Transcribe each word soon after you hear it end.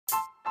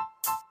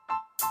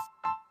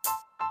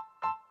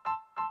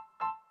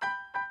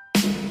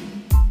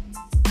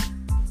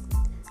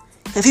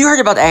Have you heard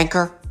about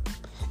Anchor?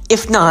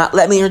 If not,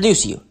 let me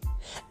introduce you.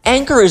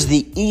 Anchor is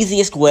the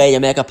easiest way to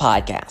make a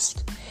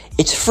podcast.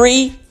 It's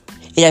free.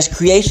 It has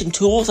creation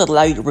tools that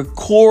allow you to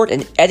record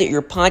and edit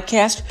your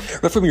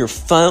podcast right from your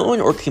phone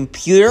or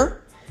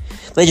computer.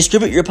 They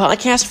distribute your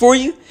podcast for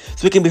you,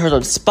 so it can be heard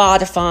on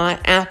Spotify,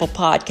 Apple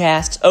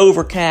Podcasts,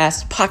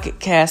 Overcast, Pocket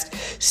Cast,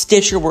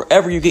 Stitcher,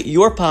 wherever you get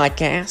your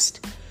podcast.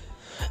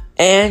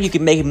 And you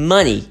can make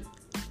money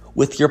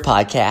with your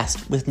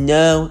podcast with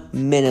no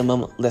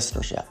minimum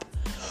listenership.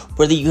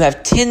 Whether you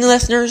have 10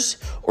 listeners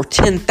or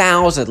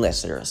 10,000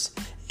 listeners,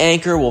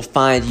 Anchor will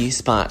find you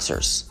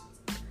sponsors.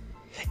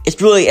 It's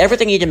really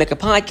everything you need to make a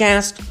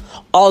podcast,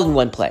 all in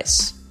one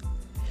place.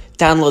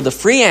 Download the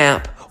free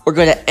app or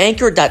go to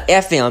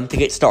anchor.fm to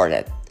get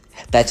started.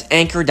 That's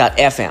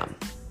anchor.fm.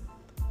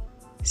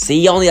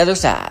 See you on the other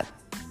side.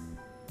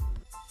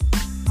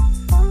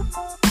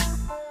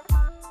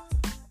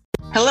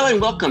 Hello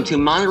and welcome to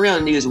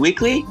Monorail News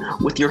Weekly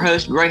with your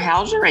host Gray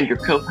Hauser and your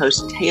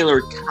co-host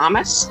Taylor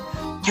Thomas.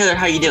 Taylor,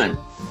 how you doing?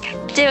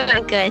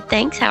 Doing good,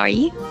 thanks. How are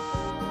you?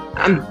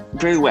 I'm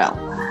very well.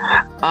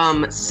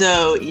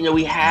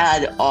 We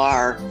had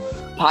our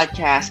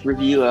podcast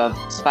review of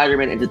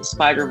Spider-Man Into the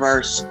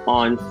Spider-Verse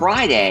on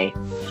Friday.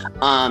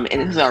 And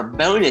this is our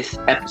bonus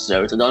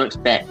episode, so don't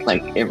expect,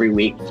 every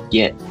week to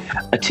get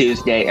a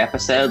Tuesday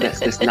episode. That's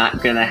just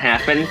not going to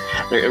happen.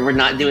 We're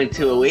not doing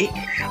 2 a week.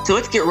 So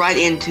let's get right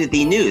into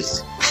the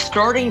news.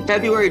 Starting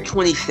February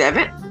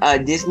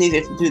 27th, Disney is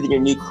instituting a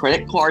new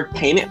credit card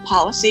payment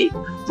policy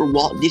for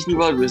Walt Disney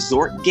World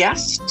Resort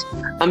guests.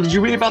 Did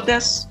you read about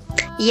this?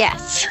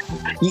 Yes.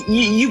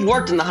 You've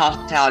worked in the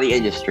hospitality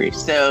industry,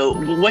 so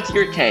what's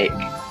your take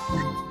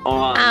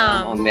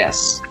on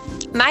this?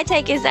 My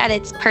take is that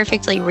it's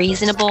perfectly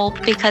reasonable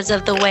because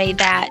of the way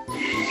that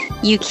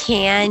you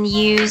can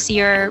use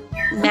your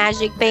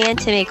Magic Band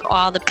to make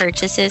all the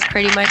purchases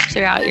pretty much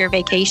throughout your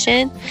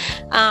vacation.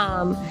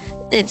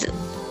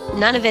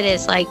 None of it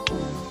is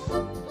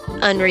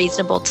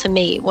unreasonable to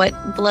me. What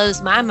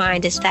blows my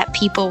mind is that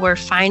people were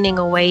finding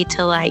a way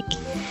to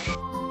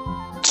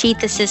cheat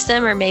the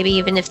system, or maybe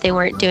even if they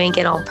weren't doing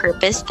it on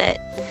purpose,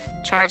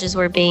 that charges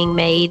were being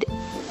made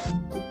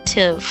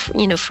to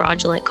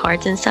fraudulent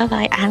cards and stuff.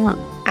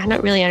 I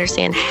don't really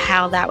understand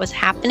how that was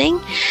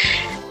happening,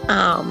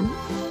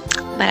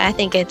 but I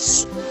think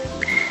it's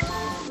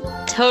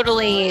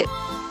totally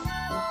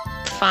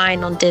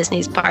fine on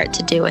Disney's part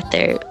to do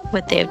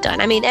what they've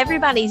done. I mean,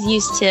 everybody's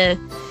used to,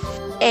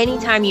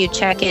 anytime you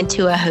check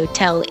into a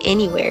hotel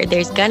anywhere,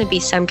 there's going to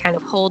be some kind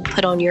of hold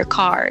put on your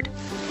card.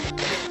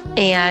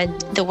 And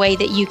the way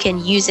that you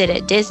can use it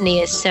at Disney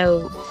is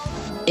so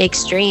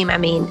extreme. I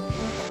mean,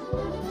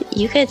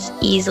 you could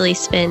easily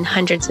spend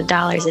hundreds of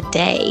dollars a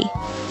day,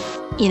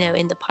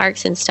 in the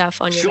parks and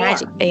stuff on your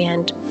Magic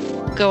Band,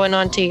 going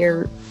onto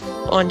your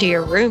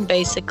room,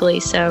 basically.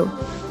 So,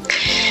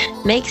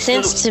 makes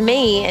sense to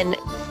me, and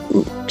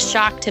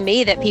shock to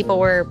me that people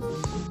were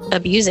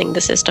abusing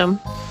the system.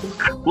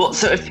 Well,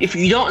 so if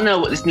you don't know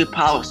what this new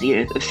policy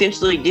is,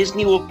 essentially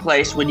Disney will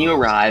place, when you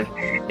arrive,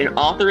 an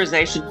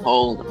authorization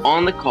hold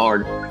on the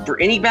card for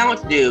any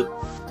balance due,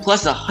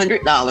 plus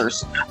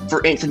 $100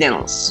 for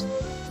incidentals.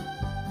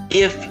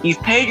 If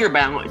you've paid your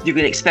balance, you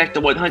can expect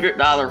a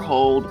 $100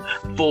 hold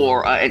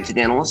for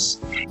incidentals.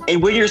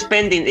 And when your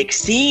spending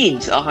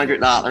exceeds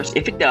 $100,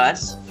 if it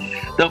does,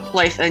 they'll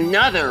place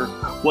another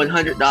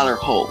 $100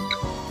 hold.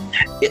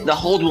 The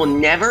hold will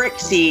never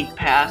exceed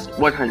past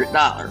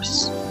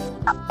 $100.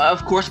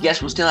 Of course,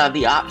 guests will still have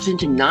the option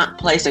to not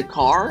place a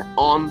card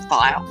on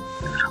file.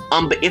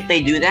 But if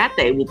they do that,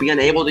 they will be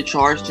unable to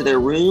charge to their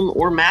room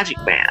or Magic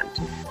Band.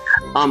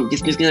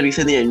 Disney's going to be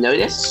sending a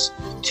notice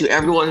to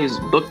everyone who's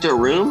booked a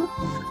room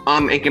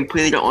and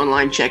completed an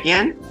online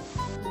check-in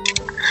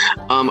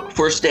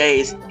for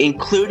stays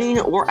including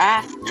or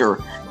after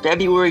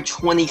February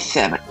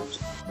 27th.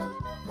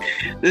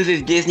 This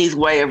is Disney's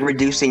way of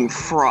reducing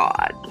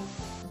fraud.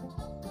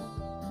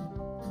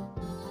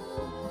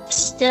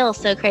 Still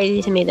so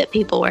crazy to me that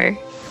people were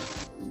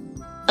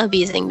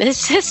abusing this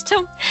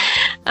system.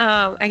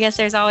 I guess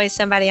there's always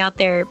somebody out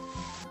there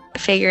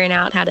figuring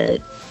out how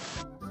to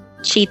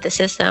cheat the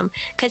system,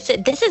 because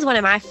this is one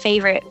of my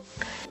favorite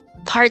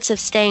parts of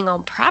staying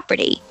on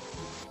property,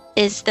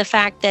 is the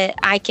fact that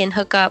I can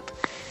hook up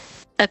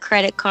a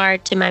credit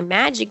card to my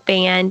Magic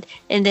Band,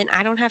 and then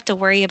I don't have to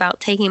worry about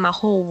taking my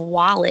whole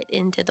wallet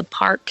into the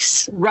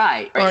parks,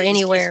 right, or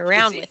anywhere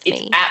around with me.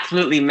 It's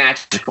absolutely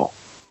magical.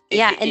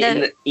 Yeah,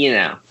 and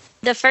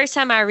the first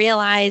time I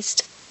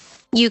realized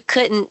you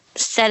couldn't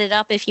set it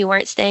up if you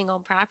weren't staying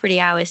on property,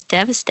 I was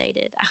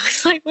devastated. I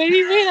was like, what do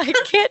you mean I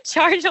can't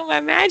charge on my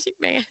Magic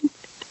Band?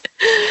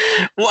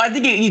 Well, I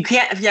think you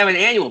can't if you have an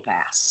annual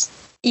pass.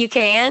 You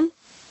can?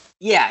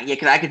 Yeah,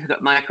 because I can hook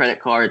up my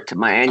credit card to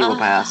my annual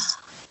pass.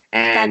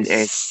 And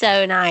that's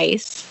so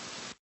nice.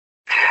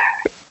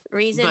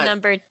 Reason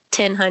number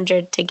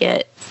 1,000 to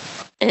get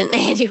an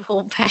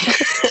annual pass.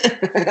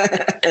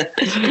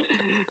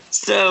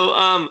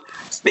 So,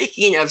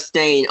 speaking of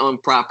staying on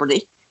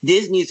property,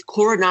 Disney's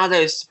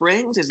Coronado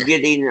Springs is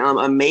getting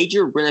a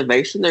major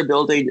renovation. They're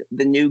building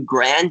the new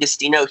Grand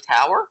Destino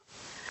Tower.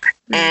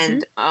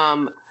 And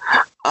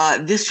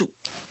this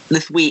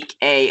week,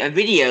 a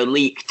video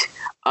leaked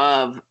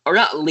or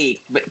not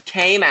leaked, but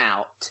came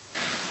out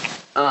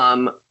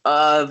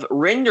of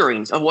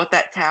renderings of what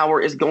that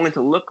tower is going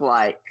to look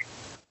like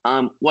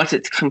once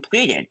it's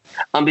completed.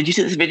 Did you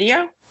see this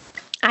video?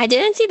 I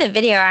didn't see the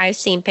video. I've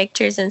seen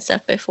pictures and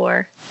stuff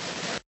before.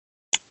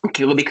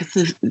 Okay, well, because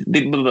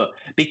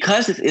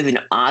this is an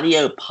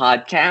audio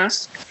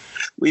podcast,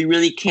 we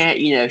really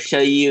can't, show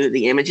you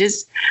the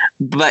images.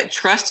 But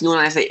trust me when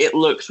I say it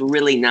looks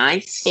really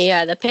nice.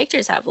 Yeah, the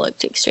pictures have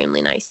looked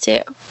extremely nice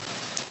too.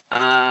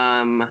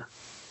 I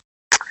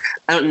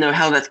don't know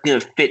how that's going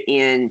to fit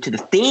into the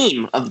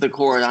theme of the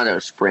Coronado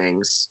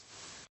Springs.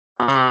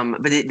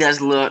 But it does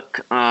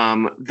look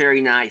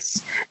very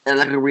nice and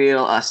like a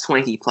real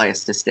swanky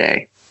place to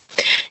stay.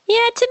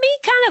 Yeah, to me,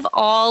 kind of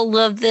all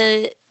of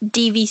the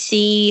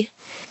DVC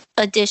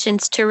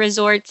additions to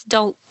resorts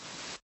don't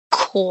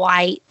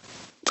quite,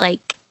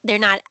 they're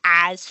not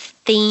as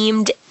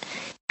themed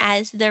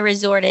as the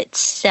resort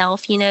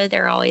itself.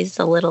 They're always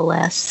a little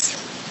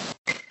less.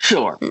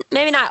 Sure.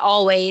 Maybe not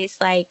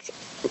always, like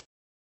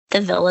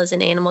the villas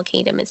in Animal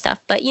Kingdom and stuff.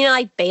 But,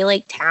 like Bay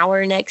Lake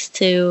Tower next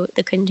to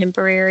the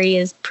Contemporary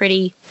is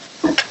pretty,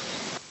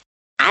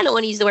 I don't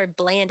want to use the word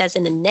bland as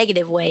in a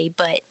negative way,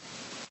 but,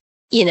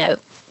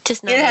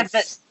 just nice. It has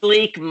that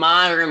sleek,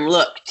 modern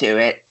look to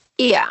it.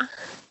 Yeah.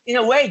 In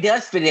a way, it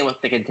does fit in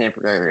with the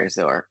Contemporary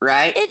Resort,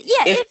 right?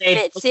 It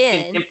fits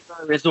in.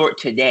 Contemporary Resort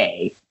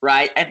today,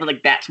 right? I feel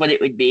like that's what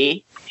it would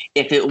be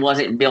if it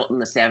wasn't built in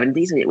the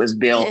 70s and it was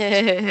built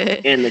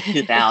in the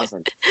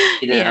 2000s.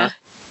 Yeah.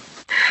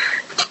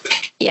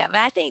 Yeah, but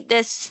I think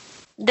this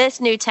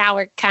new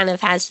tower kind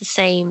of has the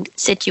same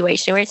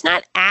situation where it's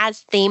not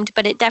as themed,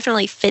 but it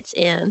definitely fits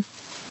in.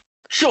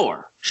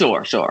 Sure.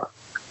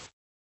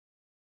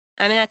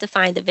 I'm going to have to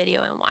find the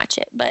video and watch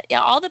it. But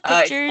yeah, all the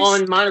pictures.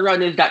 On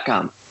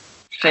MonorailNews.com.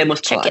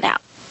 Shameless plug. Check it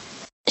out.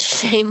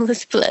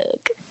 Shameless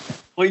plug.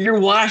 Well, you're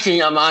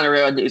watching a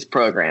Monorail News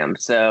program,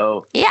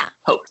 so yeah,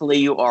 hopefully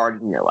you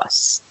already know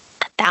us.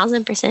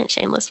 1,000%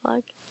 shameless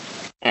plug.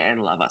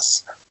 And love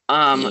us.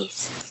 Yes.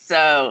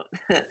 So,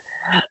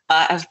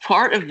 as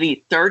part of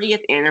the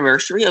 30th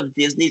anniversary of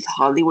Disney's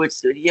Hollywood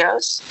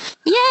Studios,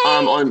 yay!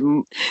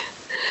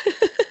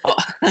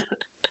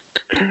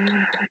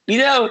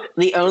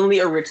 The only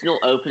original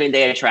opening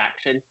day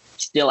attraction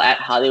still at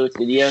Hollywood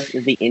Studios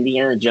is the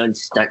Indiana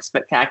Jones Stunt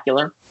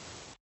Spectacular.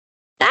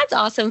 That's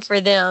awesome for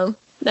them.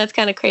 That's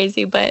kind of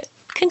crazy, but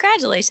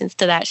congratulations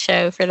to that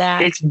show for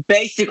that. It's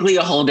basically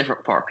a whole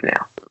different park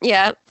now.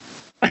 Yeah.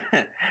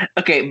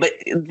 Okay, but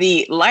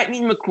the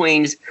Lightning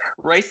McQueen's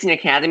Racing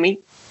Academy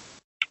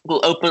will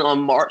open on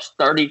March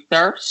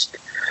 31st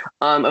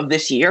of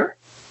this year.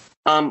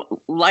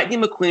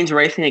 Lightning McQueen's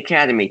Racing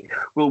Academy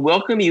will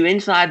welcome you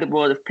inside the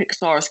world of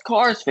Pixar's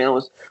Cars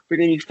films,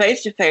 bringing you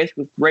face-to-face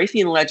with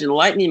racing legend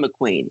Lightning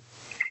McQueen.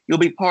 You'll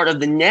be part of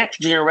the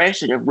next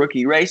generation of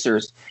rookie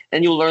racers,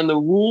 and you'll learn the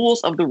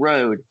rules of the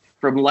road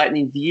from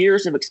Lightning's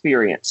years of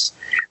experience.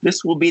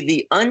 This will be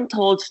the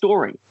untold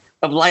story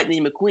of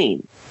Lightning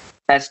McQueen,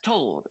 as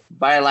told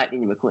by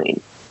Lightning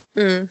McQueen.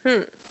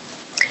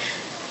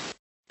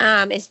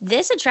 Is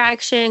this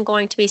attraction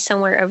going to be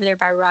somewhere over there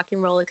by Rock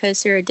and Roller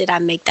Coaster, or did I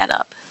make that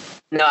up?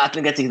 No, I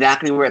think that's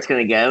exactly where it's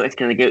going to go. It's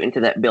going to go into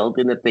that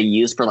building that they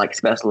use for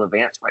special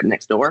events right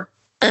next door.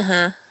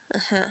 I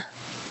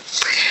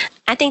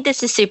think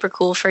this is super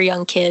cool for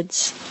young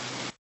kids.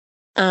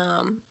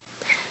 The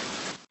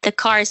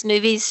Cars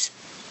movies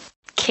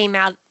came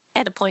out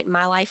at a point in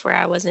my life where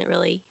I wasn't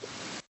really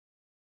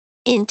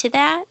into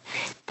that,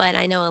 but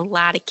I know a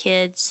lot of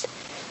kids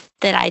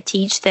that I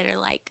teach that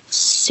are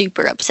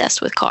super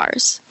obsessed with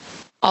Cars.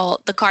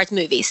 All the Cars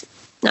movies,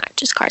 not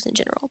just Cars in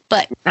general,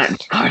 but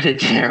not Cars in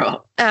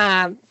general.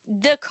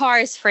 The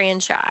Cars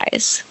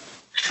franchise.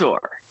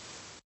 Sure.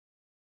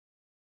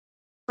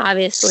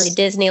 Obviously,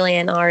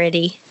 Disneyland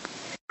already.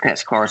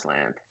 That's Cars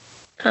Land.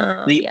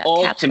 The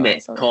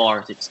ultimate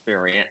Cars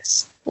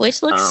experience.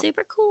 Which looks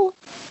super cool.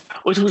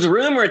 Which was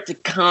rumored to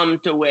come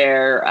to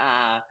where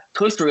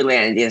Toy Story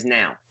Land is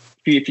now,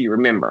 if you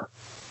remember.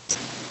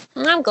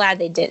 I'm glad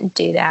they didn't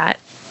do that.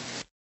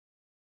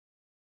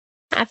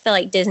 I feel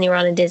like Disney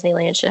World and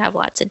Disneyland should have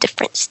lots of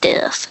different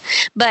stuff.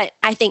 But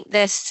I think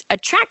this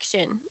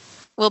attraction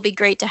will be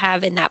great to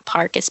have in that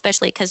park,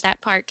 especially because that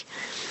park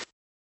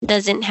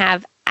doesn't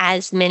have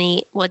as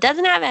many, it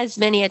doesn't have as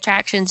many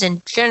attractions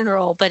in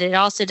general, but it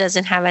also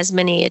doesn't have as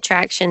many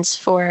attractions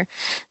for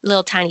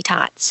little tiny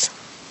tots.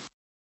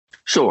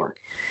 Sure.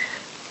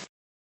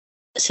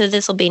 So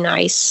this will be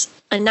nice.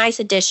 A nice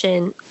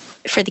addition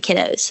for the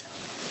kiddos.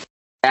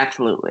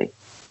 Absolutely.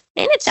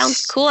 And it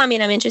sounds cool. I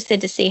mean, I'm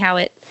interested to see how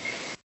it,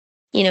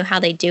 how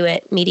they do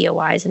it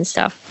media-wise and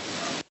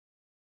stuff.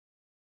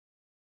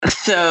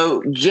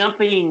 So,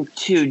 jumping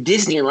to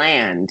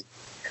Disneyland,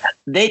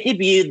 they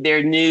debuted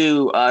their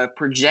new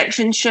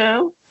projection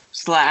show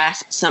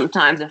slash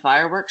sometimes a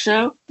fireworks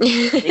show.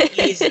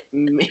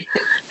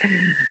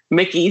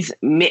 Mickey's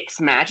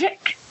Mix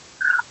Magic.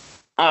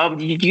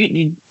 Did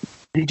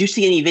you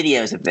see any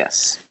videos of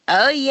this?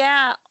 Oh,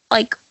 yeah.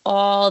 Like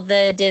all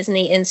the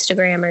Disney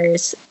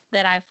Instagrammers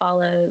that I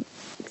follow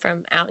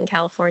from out in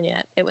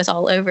California, it was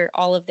all over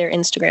all of their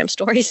Instagram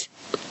stories.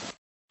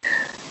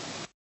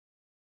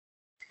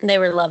 They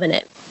were loving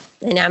it.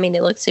 And I mean,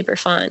 it looked super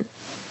fun.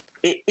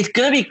 It's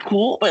going to be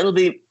cool, but it'll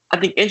be, I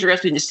think,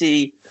 interesting to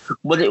see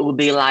what it will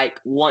be like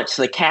once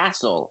the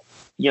castle,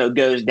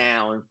 goes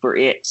down for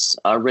its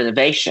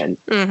renovation.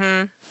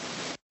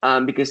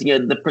 Mm-hmm. Because,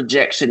 the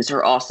projections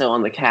are also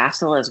on the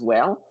castle as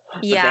well.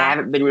 But Yeah. they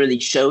haven't been really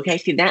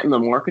showcasing that in the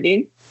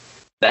marketing.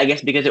 But I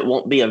guess because it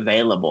won't be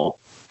available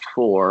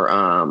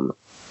for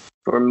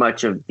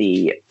much of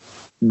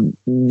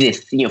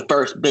this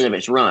first bit of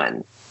its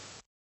run.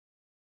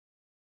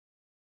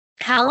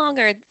 How long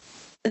are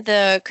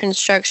the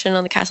construction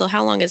on the castle?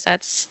 How long is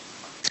that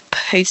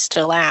supposed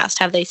to last?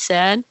 Have they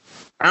said?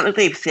 I don't know if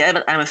they've said,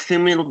 but I'm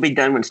assuming it'll be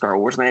done when Star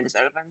Wars Land is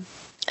open.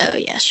 Oh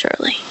yeah,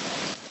 surely.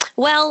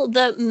 Well,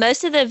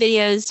 most of the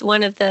videos,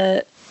 one of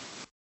the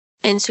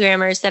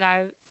Instagrammers that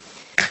I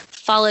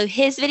follow,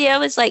 his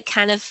video is like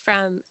kind of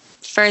from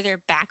further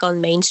back on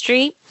Main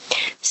Street.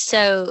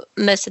 So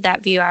most of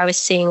that view I was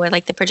seeing were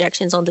like the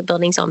projections on the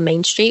buildings on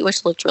Main Street,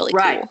 which looked really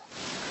cool.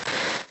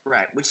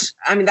 Right. Which,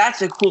 I mean,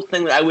 that's a cool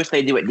thing that I wish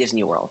they do at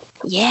Disney World.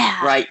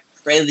 Yeah. Right.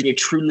 Rather than a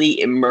truly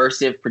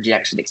immersive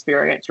projection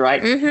experience,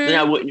 right? Mm-hmm. Then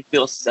I wouldn't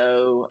feel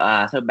so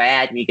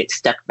bad when you get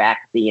stuck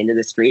back at the end of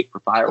the street for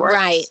fireworks.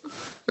 Right.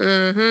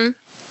 Mm-hmm.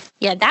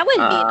 Yeah, that would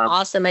be an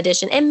awesome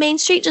addition. And Main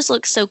Street just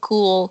looks so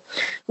cool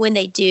when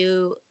they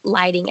do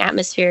lighting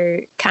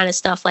atmosphere kind of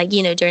stuff, like,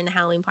 during the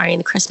Halloween party and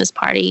the Christmas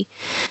party,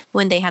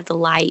 when they have the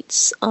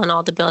lights on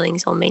all the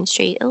buildings on Main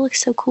Street. It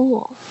looks so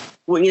cool.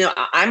 Well,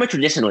 I'm a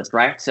traditionalist,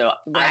 right? So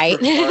right. I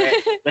prefer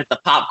it with the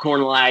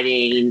popcorn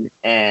lighting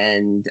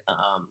and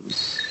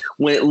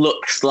when it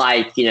looks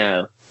like,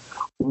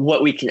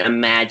 what we can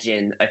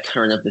imagine a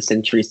turn of the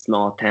century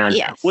small town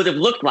would have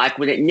looked like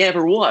when it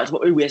never was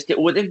what we wished it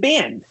would have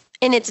been.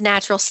 In its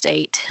natural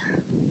state.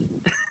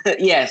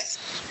 Yes,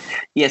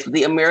 with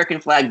the American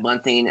flag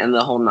bunting and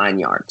the whole 9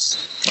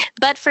 yards.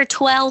 But for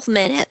 12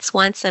 minutes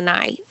once a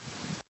night,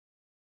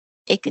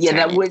 it could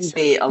that wouldn't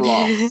be a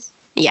loss.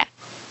 Yeah.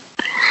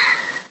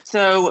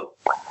 So,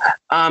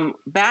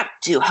 back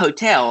to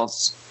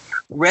hotels.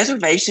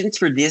 Reservations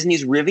for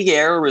Disney's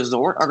Riviera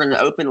Resort are going to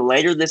open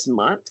later this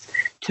month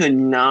to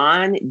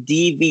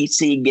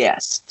non-DVC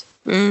guests.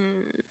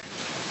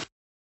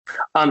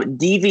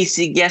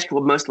 DVC guests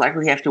will most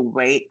likely have to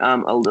wait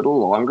a little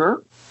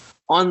longer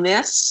on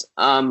this.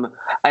 I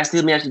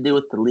assume it has to do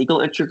with the legal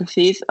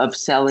intricacies of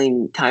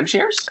selling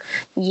timeshares.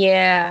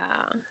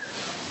 Yeah.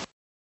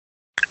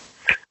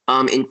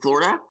 In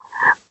Florida.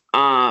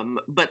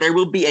 But there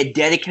will be a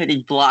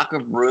dedicated block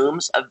of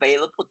rooms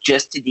available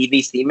just to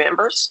DVC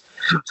members,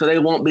 so they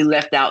won't be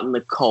left out in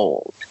the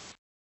cold.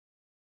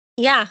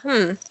 Yeah,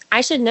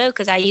 I should know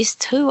because I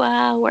used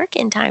to work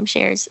in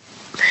timeshares.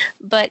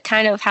 But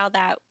kind of how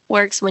that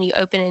works when you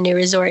open a new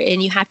resort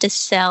and you have to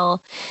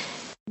sell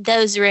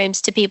those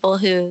rooms to people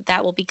who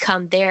that will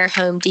become their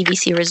home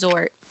DVC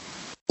resort.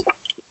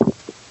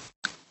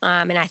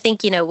 And I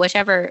think,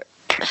 whichever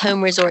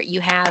home resort you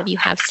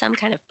have some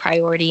kind of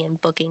priority in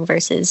booking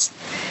versus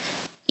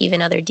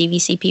even other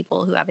DVC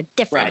people who have a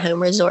different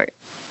home resort.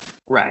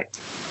 Right.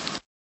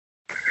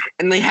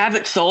 And they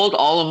haven't sold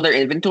all of their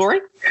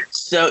inventory.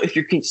 So if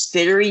you're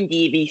considering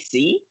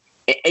DVC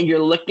and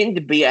you're looking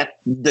to be at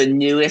the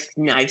newest,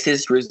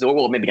 nicest resort,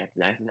 well, maybe not the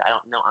nicest, I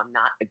don't know, I'm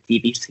not a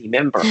DVC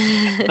member,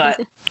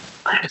 but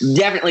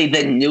definitely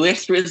the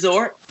newest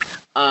resort,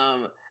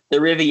 the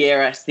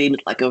Riviera seems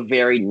like a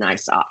very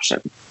nice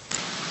option.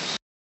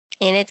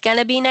 And it's going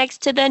to be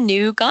next to the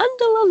new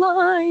gondola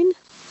line.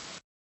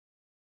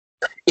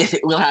 Yes,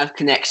 it will have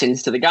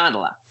connections to the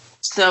gondola.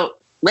 So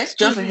let's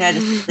jump ahead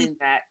to something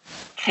that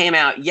came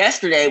out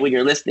yesterday when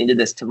you're listening to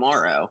this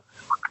tomorrow,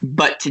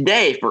 but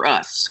today for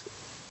us.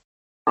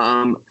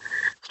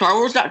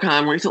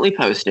 StarWars.com recently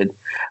posted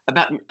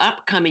about an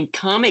upcoming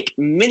comic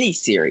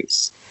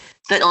miniseries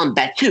set on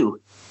Batuu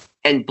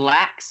and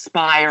Black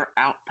Spire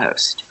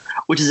Outpost,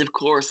 which is, of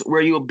course,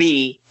 where you'll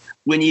be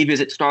when you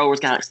visit Star Wars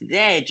Galaxy's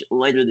Edge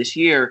later this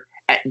year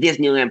at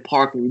Disneyland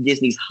Park and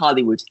Disney's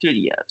Hollywood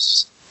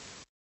Studios.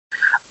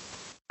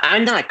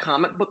 I'm not a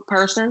comic book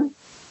person.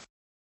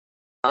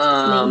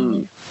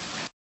 But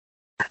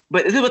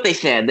this is what they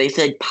said. They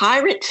said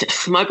pirates,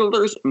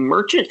 smugglers,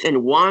 merchants,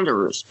 and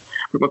wanderers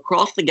from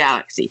across the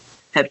galaxy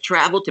have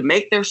traveled to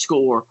make their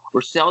score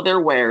or sell their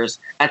wares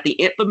at the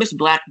infamous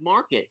black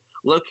market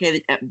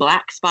located at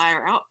Black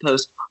Spire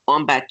Outpost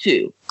on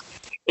Batuu.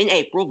 In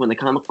April, when the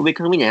comic will be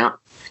coming out,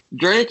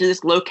 journey to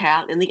this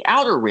locale in the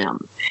Outer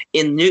Rim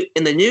in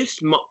the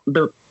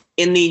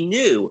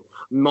new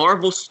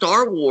Marvel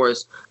Star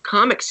Wars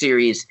comic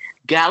series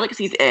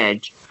Galaxy's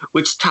Edge,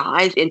 which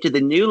ties into the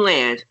new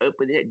lands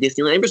opening at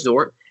Disneyland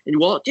Resort and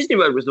Walt Disney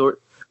World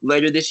Resort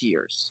later this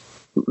year.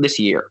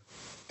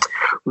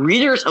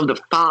 Readers of the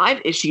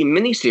 5-issue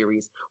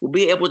miniseries will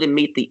be able to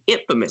meet the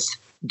infamous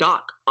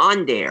Doc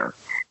Ondare,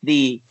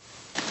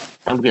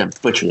 I'm going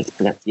to butcher this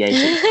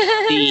pronunciation,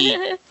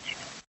 the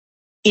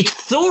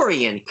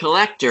Ithorian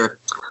collector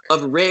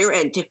of rare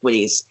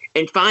antiquities,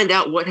 and find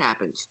out what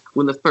happens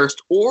when the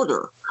First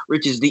Order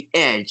reaches the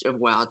edge of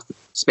wild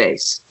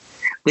space.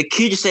 The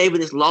key to saving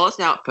this lawless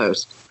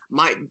outpost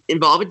might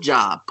involve a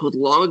job pulled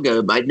long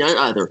ago by none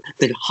other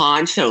than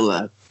Han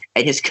Solo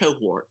and his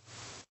cohort,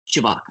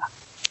 Chewbacca.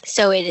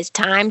 So it is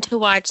time to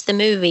watch the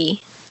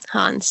movie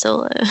Han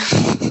Solo.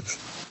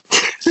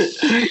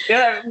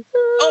 Yeah.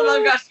 Oh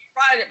my gosh, you're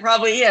right. It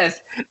probably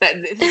is.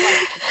 This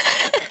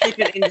is like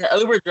taken into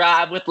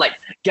overdrive with like,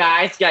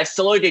 guys,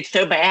 Solo did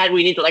so bad.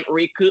 We need to like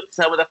recoup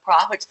some of the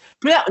profits.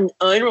 Put out an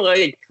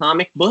unrelated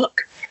comic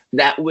book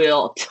that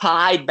will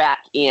tie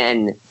back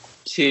in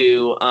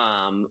to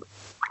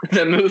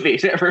the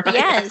movies. Everybody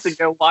has to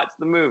go watch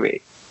the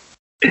movie.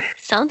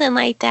 Something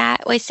like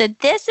that. Wait, so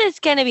this is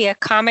going to be a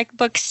comic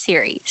book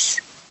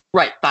series.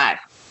 Right, 5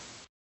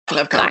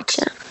 comics.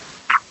 Gotcha.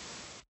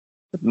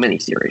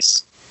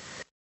 Miniseries.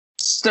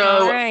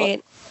 So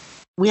right.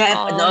 We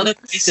have another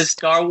piece of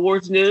Star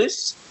Wars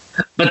news,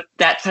 but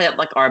that's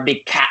like our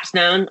big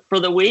capstone for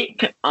the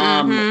week.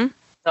 So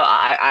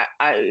I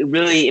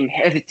really am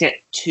hesitant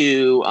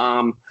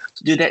to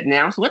do that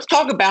now. So let's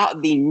talk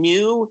about the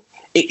new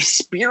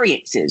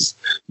experiences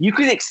you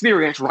can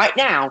experience right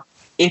now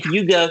if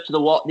you go to the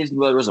Walt Disney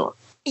World Resort.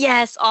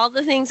 Yes, all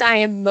the things I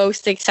am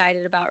most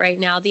excited about right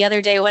now. The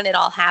other day when it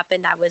all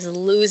happened, I was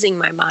losing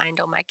my mind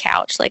on my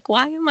couch. Like,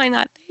 why am I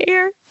not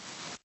there?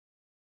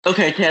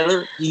 Okay,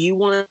 Taylor, do you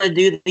want to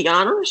do the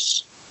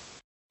honors?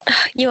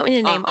 You want me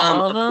to name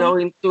all of them?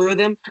 Going through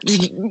them?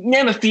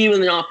 Name a few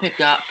and then I'll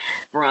pick up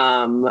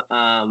from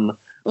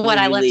what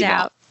I left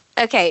out.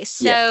 Okay,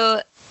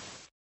 so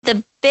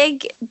the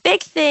big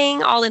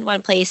thing all in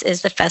one place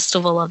is the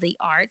Festival of the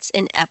Arts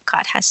in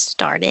Epcot has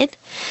started.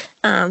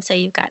 So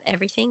you've got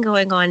everything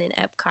going on in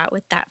Epcot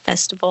with that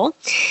festival.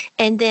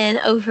 And then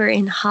over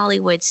in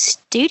Hollywood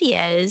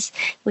Studios,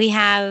 we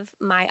have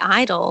my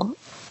idol,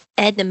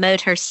 Edna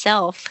Mode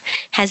herself,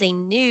 has a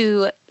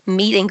new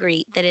meet and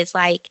greet that is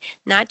like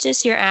not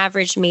just your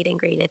average meet and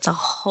greet. It's a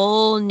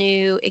whole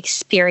new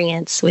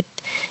experience with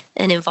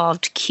an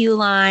involved queue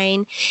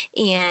line,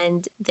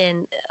 and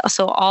then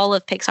so all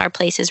of Pixar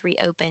Place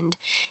reopened,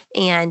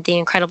 and the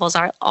Incredibles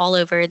are all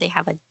over. They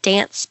have a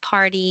dance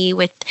party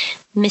with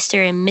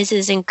Mr. and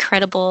Mrs.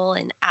 Incredible,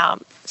 and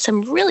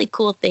some really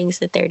cool things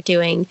that they're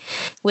doing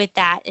with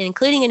that,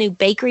 including a new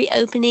bakery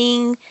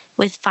opening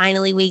with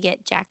finally we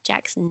get Jack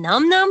Jack's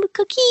Num Num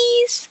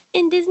cookies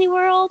in Disney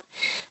World.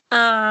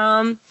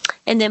 And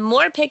then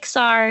more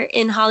Pixar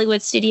in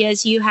Hollywood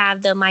Studios. You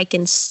have the Mike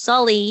and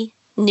Sully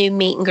new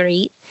meet and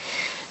greet.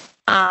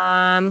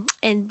 And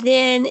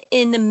then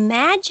in the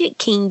Magic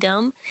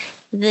Kingdom,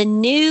 the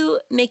new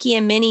Mickey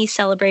and Minnie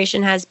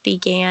celebration has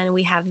began.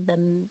 We have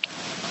the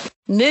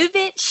Move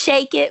It,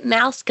 Shake It,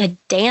 Mouska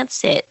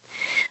Dance It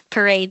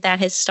parade that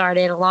has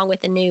started, along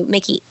with the new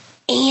Mickey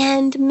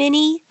and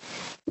Minnie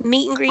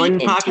meet and greet.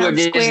 Unpopular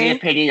Disney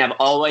opinion, I've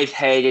always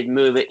hated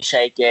Move It,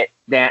 Shake It,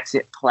 Dance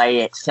It, Play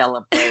It,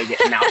 Celebrate It,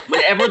 now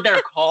whatever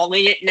they're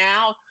calling it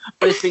now,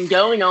 but it's been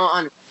going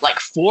on like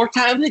 4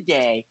 times a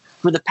day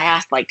for the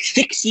past like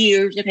 6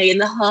 years, okay, in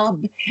the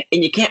hub,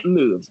 and you can't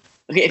move.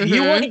 Okay, if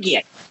you want to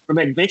get from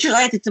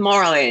Adventureland to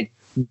Tomorrowland,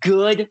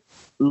 good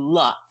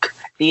luck.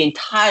 The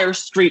entire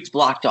street's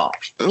blocked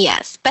off.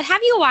 Yes, but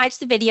have you watched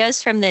the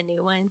videos from the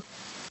new one?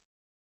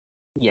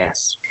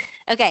 Yes.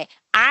 Okay,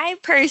 I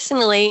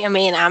personally, I'm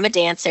a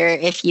dancer,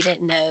 if you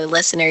didn't know,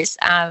 listeners,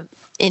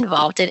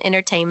 involved in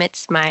entertainment.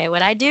 It's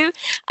what I do.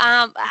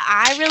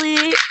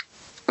 I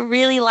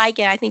really like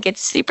it. I think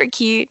it's super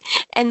cute.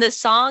 And the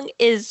song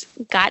is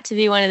got to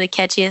be one of the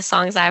catchiest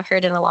songs I've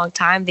heard in a long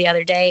time. The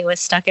other day, it was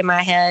stuck in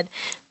my head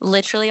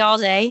literally all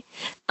day.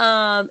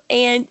 And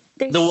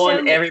there's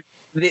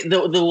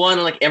the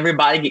one like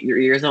everybody get your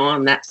ears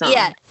on, that song.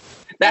 Yeah.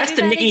 That's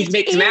everybody the Mickey's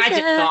Mix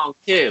Magic song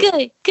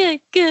too.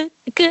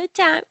 Good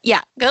time.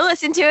 Yeah, go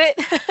listen to it.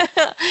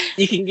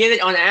 You can get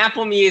it on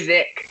Apple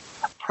Music,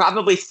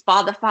 probably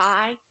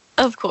Spotify.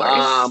 Of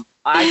course.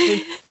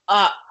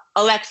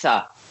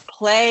 Alexa,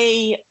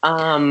 play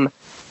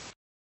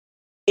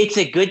It's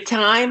a Good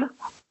Time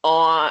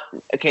on.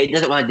 Okay, it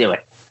doesn't want to do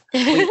it.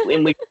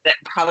 That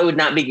probably would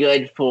not be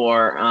good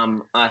for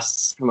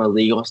us from a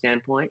legal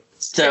standpoint.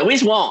 So we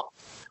just won't.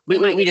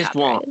 We just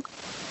won't.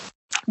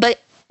 But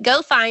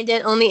go find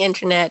it on the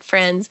internet,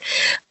 friends.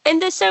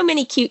 And there's so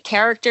many cute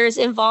characters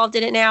involved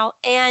in it now.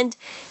 And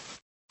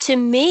to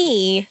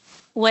me,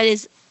 what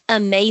is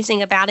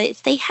amazing about it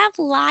is they have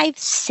live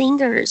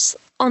singers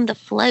on the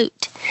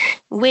float,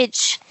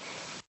 which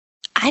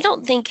I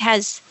don't think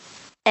has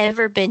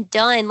ever been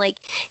done. Like,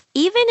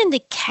 even in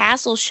the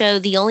Castle show,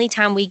 the only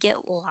time we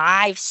get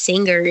live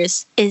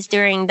singers is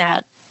during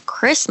the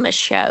Christmas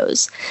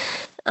shows.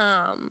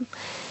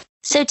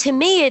 So to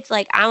me, it's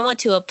like I want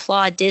to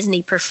applaud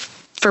Disney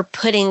for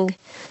putting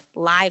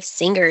live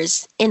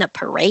singers in a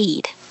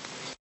parade.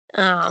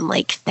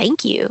 like,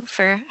 thank you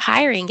for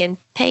hiring and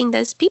paying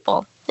those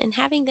people and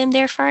having them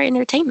there for our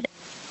entertainment.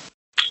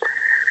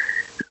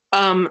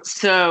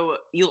 So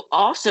you'll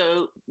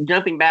also,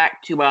 jumping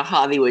back to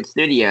Hollywood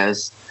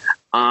Studios,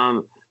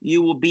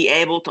 you will be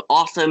able to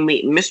also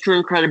meet Mr.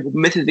 Incredible,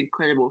 Mrs.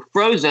 Incredible,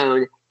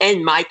 Frozone,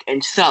 and Mike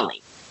and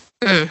Sully.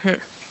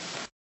 Mm-hmm.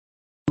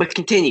 But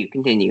continue.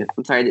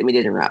 I'm sorry, I didn't mean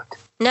to interrupt.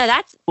 No,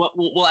 that's.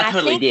 Well, I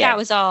totally think did. That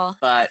was all.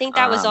 But, I think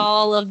that was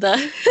all of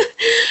the,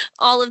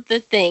 all of the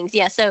things.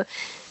 Yeah. So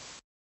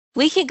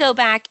we could go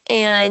back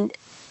and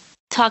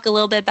talk a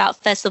little bit about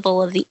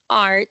Festival of the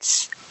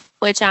Arts,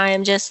 which I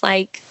am just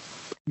like.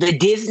 The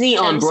Disney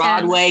on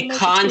Broadway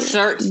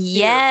concert.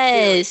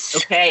 Yes.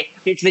 Okay,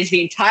 it's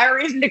the entire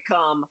reason to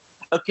come.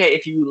 Okay,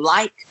 if you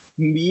like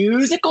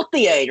musical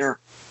theater,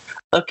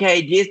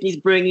 okay, Disney's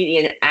bringing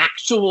in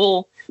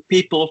actual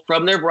people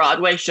from their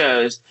Broadway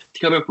shows to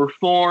come and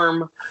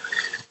perform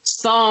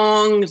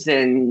songs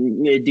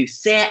and do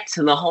sets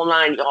and the whole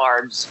 9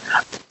 yards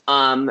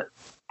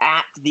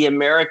at the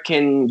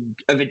American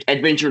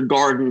Adventure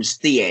Gardens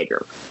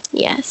Theater.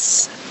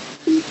 Yes.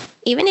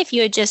 Even if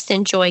you just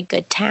enjoy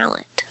good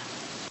talent.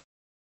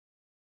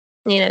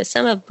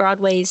 Some of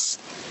Broadway's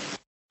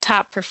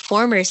top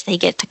performers, they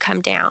get to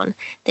come down.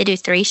 They do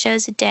 3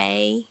 shows a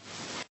day.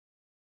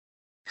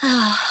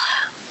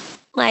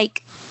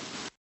 Like,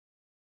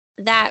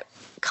 that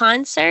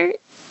concert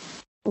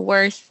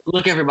worth.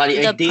 Look, everybody,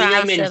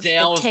 Idina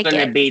Menzel is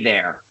going to be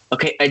there.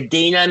 Okay,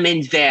 Idina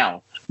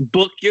Menzel.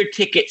 Book your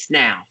tickets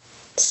now.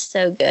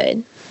 So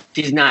good.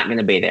 She's not going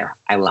to be there.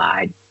 I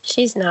lied.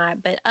 She's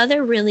not, but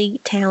other really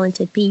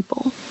talented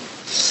people.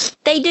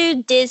 They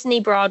do Disney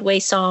Broadway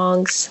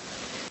songs.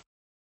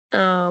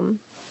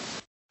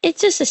 It's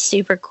just a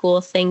super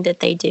cool thing that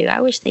they do.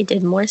 I wish they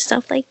did more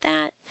stuff like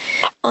that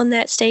on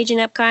that stage in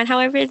Epcot.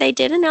 However, they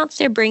did announce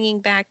they're bringing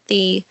back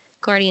the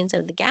Guardians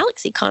of the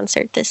Galaxy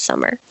concert this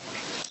summer.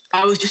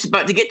 I was just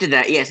about to get to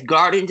that. Yes,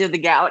 Guardians of the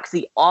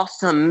Galaxy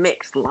Awesome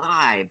Mix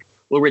Live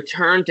will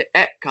return to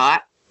Epcot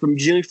from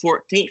June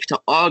 14th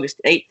to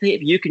August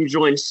 18th. You can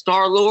join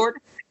Star-Lord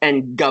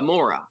and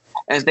Gamora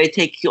as they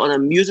take you on a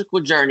musical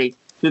journey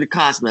through the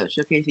cosmos,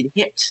 showcasing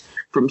hits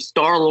from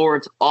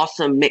Star-Lord's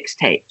awesome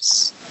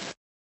mixtapes.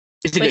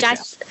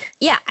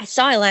 I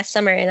saw it last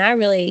summer and I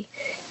really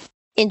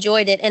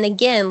enjoyed it. And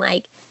again,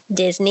 like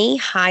Disney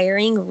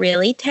hiring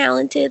really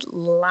talented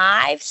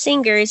live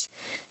singers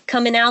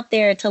coming out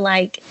there to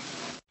like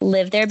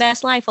live their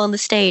best life on the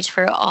stage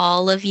for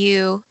all of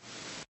you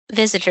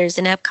visitors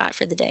in Epcot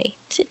for the day.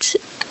 It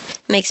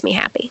makes me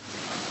happy.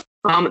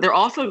 They're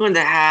also going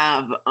to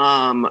have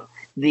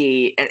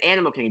at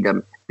Animal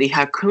Kingdom, the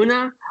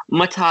Hakuna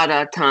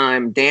Matata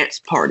Time Dance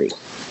Party.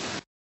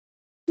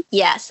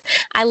 Yes,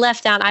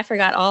 I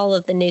forgot all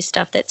of the new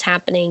stuff that's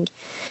happening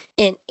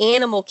in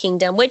Animal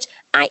Kingdom, which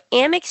I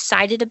am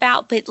excited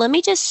about, but I'm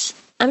just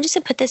going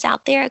to put this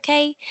out there,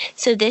 okay?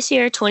 So this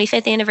year,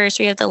 25th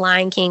anniversary of The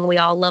Lion King, we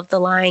all love The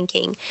Lion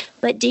King,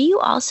 but do you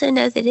also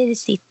know that it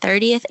is the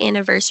 30th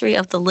anniversary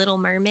of The Little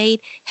Mermaid?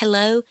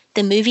 Hello,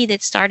 the movie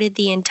that started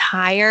the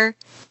entire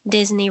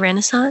Disney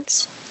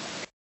Renaissance?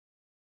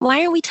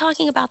 Why aren't we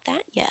talking about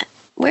that yet?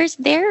 Where's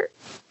their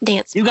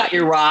dance? You got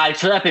your ride.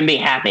 Shut up and be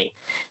happy.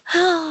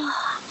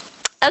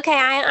 Okay,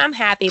 I'm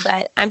happy,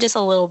 but I'm just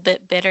a little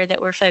bit bitter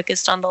that we're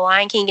focused on The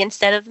Lion King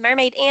instead of The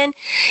Mermaid. And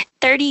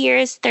 30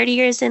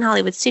 years in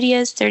Hollywood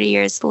Studios, 30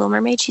 years The Little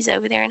Mermaid. She's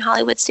over there in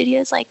Hollywood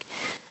Studios. Like,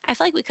 I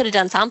feel like we could have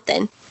done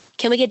something.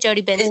 Can we get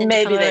Jodie Benson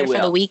to come over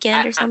for the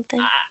weekend or something?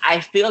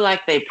 I feel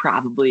like they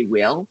probably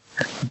will,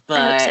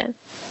 but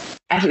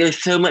I think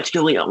there's so much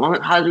going on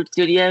at Hollywood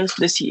Studios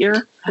this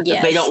year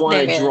that they don't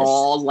want to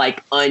draw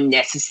like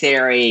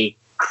unnecessary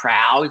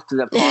crowds to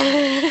the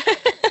park.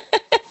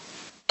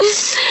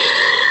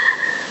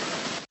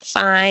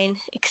 Fine,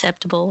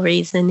 acceptable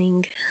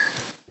reasoning.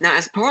 Now,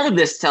 as part of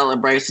this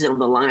celebration of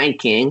The Lion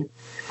King,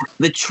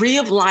 the Tree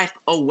of Life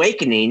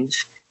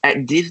Awakenings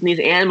at Disney's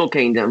Animal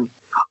Kingdom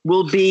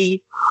will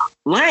be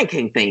Lion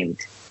King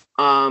themed,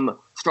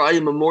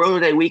 starting Memorial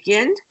Day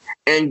weekend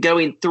and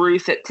going through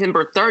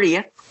September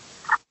 30th.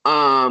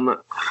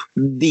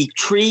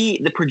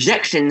 The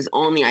projections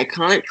on the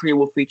iconic tree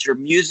will feature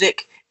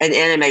music and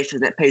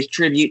animation that pays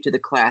tribute to the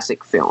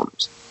classic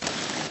films.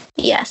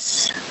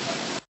 Yes.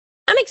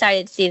 I'm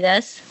excited to see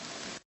this.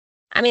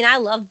 I mean, I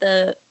love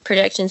the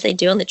projections they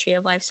do on the Tree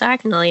of Life, so I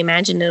can only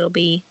imagine it'll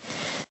be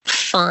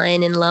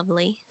fun and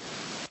lovely.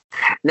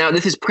 Now,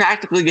 this is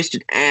practically just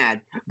an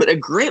ad, but a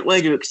great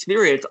way to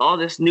experience all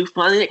this new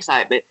fun and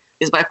excitement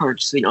is by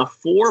purchasing a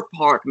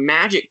 4-park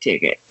Magic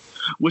ticket,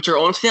 which are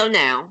on sale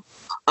now.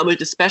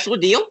 It's a special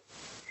deal.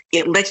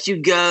 It lets you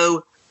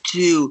go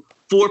to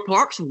 4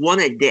 parks, 1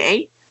 a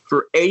day,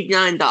 for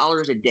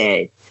 $89 a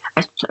day.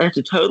 That's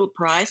a total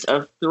price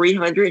of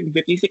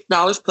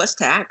 $356 plus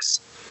tax.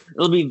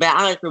 It'll be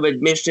valid from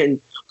admission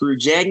through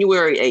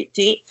January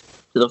 18th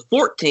to the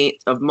 14th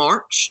of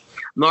March,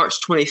 March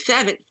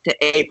 27th to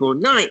April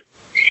 9th,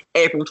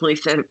 April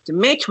 27th to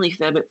May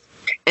 27th,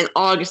 and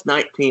August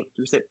 19th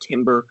through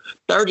September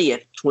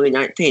 30th,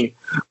 2019.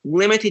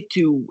 Limited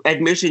to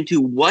admission to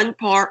one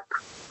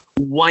park,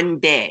 one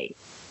day.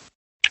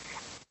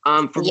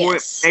 For more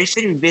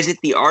information, visit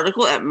the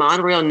article at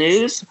Monorail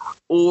News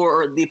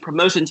or the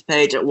promotions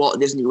page at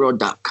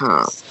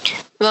WaltDisneyWorld.com.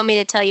 You want me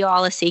to tell you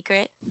all a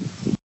secret?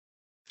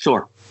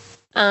 Sure.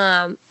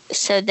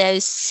 So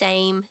those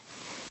same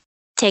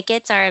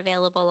tickets are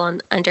available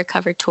on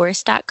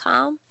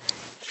undercovertourist.com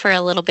for a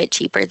little bit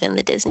cheaper than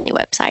the Disney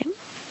website.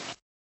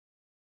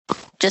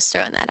 Just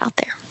throwing that out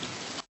there.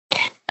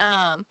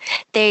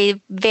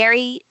 They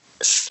vary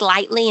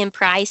slightly in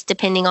price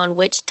depending on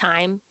which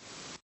time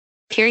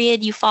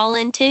period you fall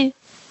into.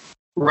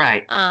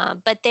 Right.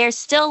 But they're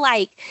still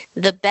like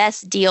the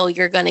best deal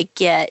you're going to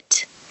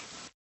get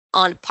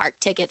on park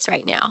tickets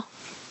right now.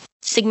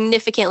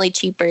 Significantly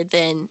cheaper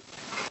than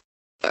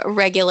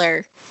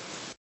regular,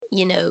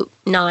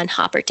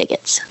 non-hopper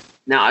tickets.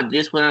 Now, I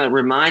just want to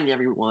remind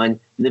everyone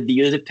the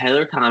views of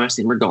Taylor Thomas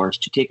in regards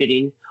to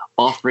ticketing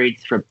offered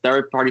from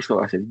third-party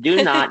sources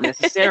do not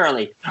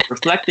necessarily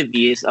reflect the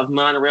views of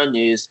Monorail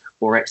News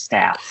or its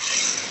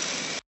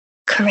staff.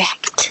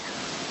 Correct.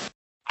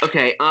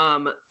 Okay,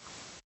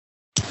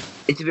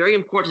 it's very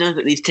important to know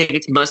that these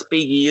tickets must be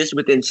used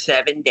within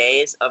 7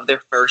 days of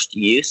their first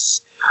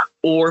use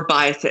or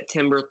by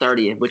September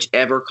 30th,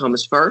 whichever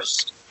comes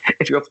first.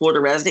 If you're a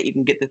Florida resident, you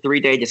can get the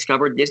 3-day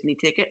Discover Disney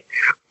ticket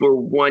for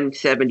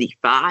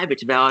 $175.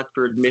 It's valid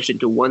for admission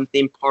to one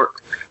theme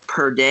park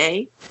per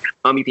day.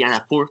 You can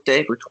add a fourth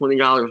day for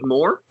 $20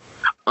 more.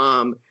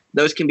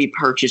 Those can be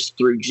purchased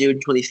through June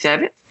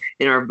 27th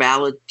and are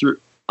valid through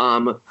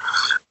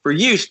for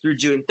use through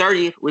June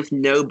 30th with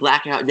no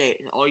blackout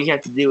date. All you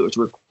have to do is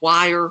prove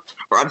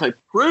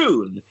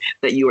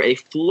that you are a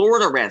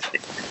Florida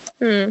resident.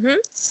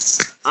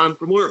 Mm-hmm.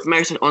 For more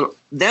information on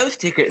those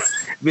tickets,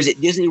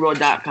 visit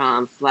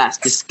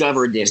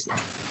DisneyWorld.com/Discover Disney.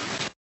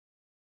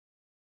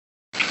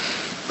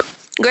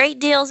 Great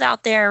deals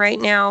out there right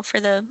now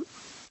for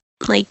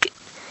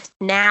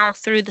now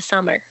through the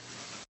summer.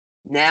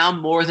 Now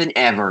more than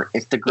ever,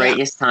 it's the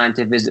greatest time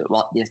to visit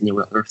Walt Disney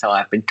World, or so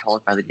I've been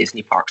told by the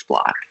Disney Parks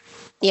blog.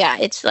 Yeah,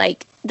 it's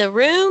like the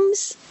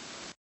rooms.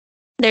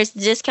 There's a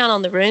discount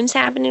on the rooms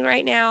happening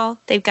right now.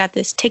 They've got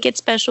this ticket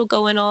special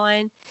going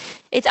on.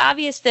 It's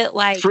obvious that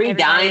free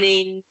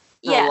dining.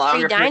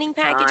 Free dining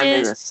packages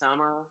in the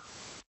summer.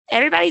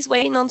 Everybody's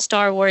waiting on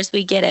Star Wars.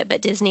 We get it,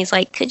 but Disney's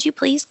like, could you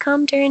please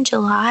come during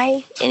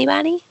July?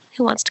 Anybody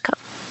who wants to come?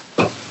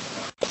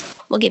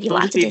 We'll give you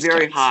lots of discounts. It'll be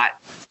very hot.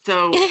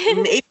 So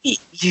maybe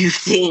you've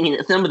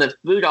seen some of the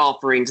food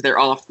offerings they're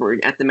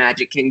offering at the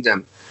Magic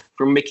Kingdom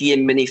for Mickey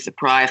and Minnie's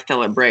surprise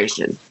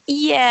celebration.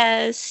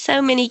 Yes,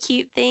 so many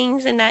cute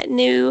things in that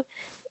new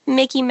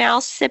Mickey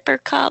Mouse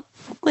sipper cup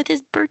with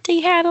his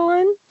birthday hat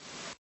on.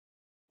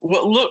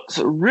 What looks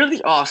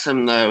really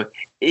awesome, though,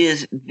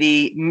 is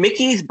the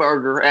Mickey's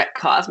Burger at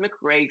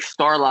Cosmic Ray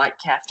Starlight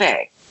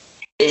Cafe.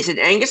 It's an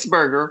Angus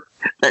burger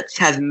that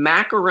has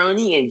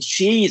macaroni and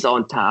cheese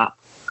on top,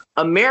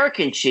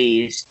 American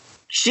cheese,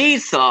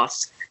 cheese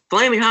sauce,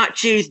 flaming hot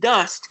cheese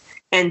dust,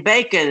 and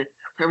bacon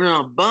covered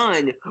on a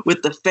bun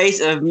with the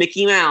face of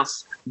Mickey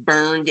Mouse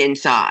burned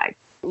inside.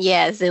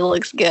 Yes, it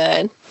looks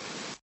good.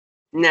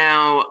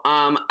 Now,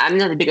 I'm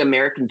not a big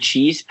American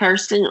cheese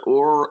person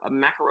or a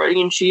macaroni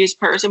and cheese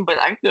person, but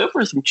I can go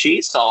for some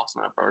cheese sauce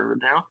on a burger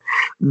now.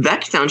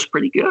 That sounds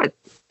pretty good.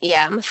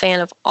 Yeah, I'm a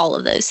fan of all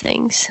of those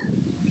things.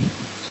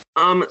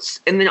 And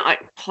then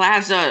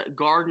Plaza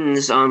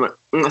Gardens,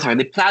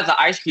 the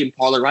Plaza Ice Cream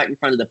Parlor right in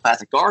front of the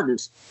Plaza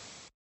Gardens.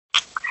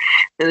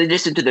 In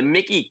addition to the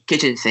Mickey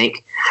kitchen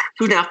sink,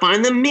 you now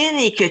find the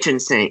mini kitchen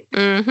sink.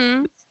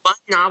 Mm-hmm. Fun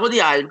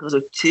novelty item because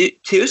of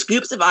two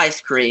scoops of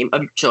ice cream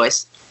of your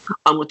choice,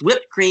 with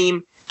whipped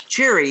cream,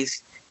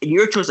 cherries, and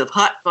your choice of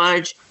hot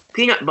fudge,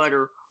 peanut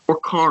butter, or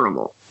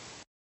caramel.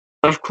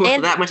 Of course,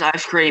 with that much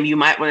ice cream, you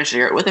might want to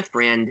share it with a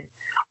friend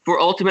for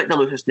ultimate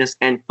deliciousness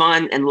and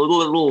fun. And the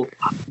little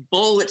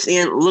bowl it's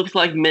in looks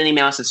like Minnie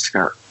Mouse's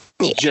skirt.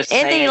 Yeah. Just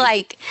and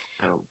saying.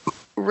 They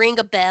ring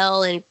a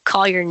bell and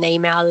call your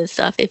name out and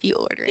stuff if you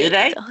order it. Do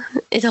they?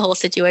 It's a whole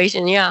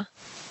situation, yeah.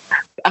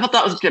 I thought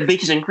that was the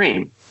Beaches and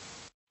Cream.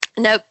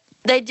 Nope.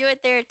 They do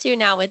it there too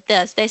now with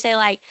this. They say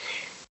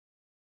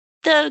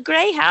the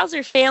Gray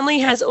Hauser family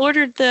has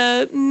ordered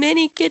the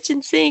mini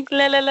kitchen sink,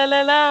 la la la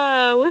la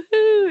la,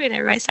 woohoo, and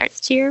everybody starts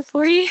cheering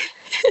for you.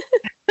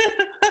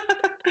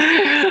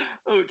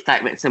 Oh,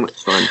 excitement, so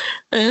much fun.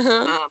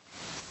 Uh-huh.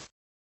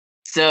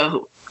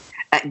 So,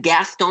 at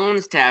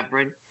Gaston's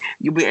Tavern,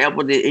 you'll be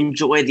able to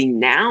enjoy the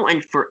Now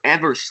and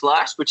Forever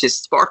slush, which is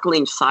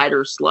sparkling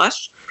cider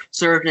slush,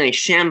 served in a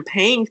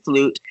champagne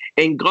flute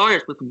and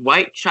garnished with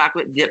white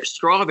chocolate dipped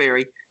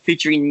strawberry,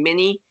 featuring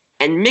Minnie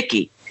and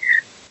Mickey.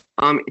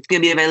 It's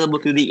going to be available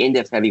through the end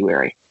of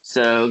February,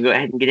 so go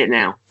ahead and get it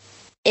now.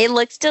 It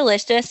looks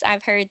delicious.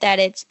 I've heard that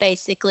it's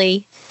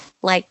basically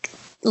like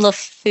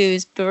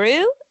LeFou's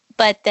brew,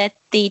 but that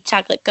the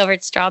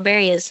chocolate-covered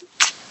strawberry is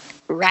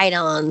right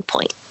on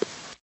point.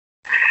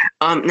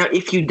 Now,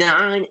 if you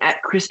dine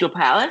at Crystal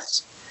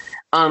Palace,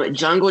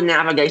 Jungle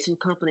Navigation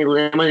Company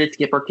Limited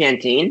Skipper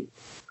Canteen,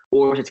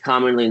 or as it's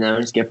commonly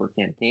known, Skipper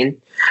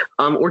Canteen,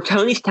 or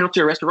Tony's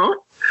Counter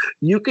Restaurant.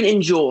 You can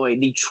enjoy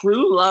the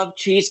True Love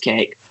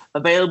Cheesecake,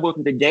 available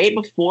from the day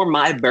before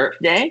my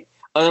birthday,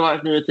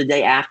 otherwise known as the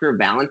day after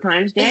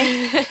Valentine's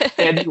Day,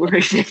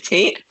 February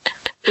 15th.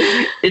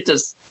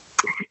 It's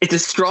a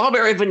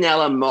strawberry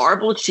vanilla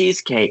marble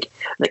cheesecake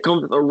that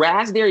comes with a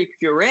raspberry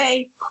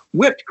puree,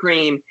 whipped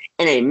cream,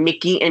 and a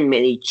Mickey and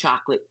Minnie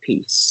chocolate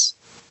piece.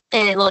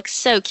 And it looks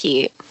so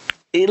cute.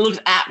 It looks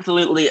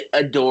absolutely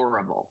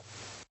adorable.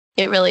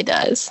 It really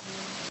does.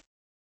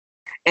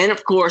 And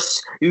of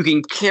course, you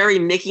can carry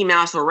Mickey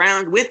Mouse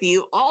around with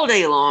you all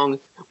day long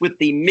with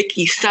the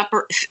Mickey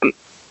Sipper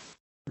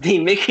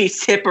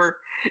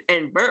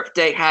and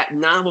birthday hat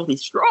novelty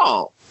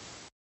straw.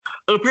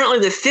 Apparently,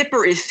 the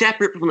sipper is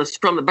separate from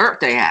the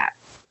birthday hat.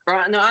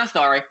 No, I'm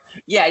sorry.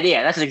 Yeah,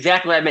 that's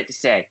exactly what I meant to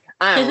say.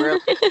 I'm really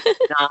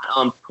not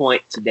on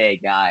point today,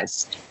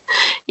 guys.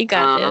 You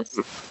got this.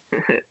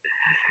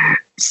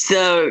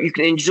 So you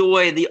can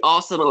enjoy the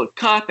awesome little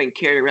cup and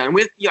carry it around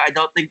with you. I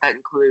don't think that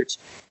includes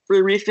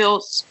free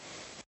refills.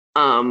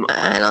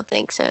 I don't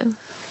think so.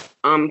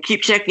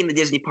 Keep checking the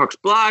Disney Parks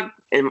blog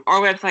and our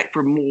website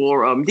for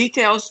more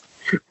details.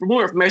 For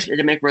more information and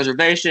to make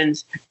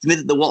reservations,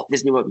 visit the Walt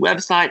Disney World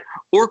website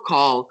or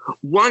call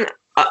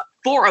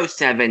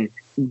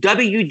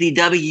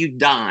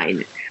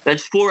 407-WDW-DINE.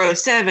 That's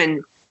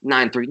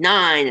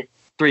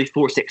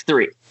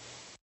 407-939-3463.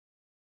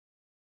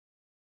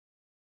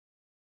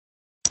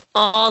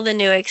 All the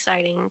new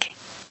exciting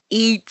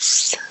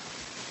eats.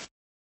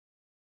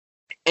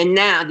 And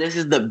now this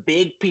is the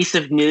big piece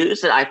of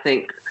news that I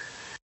think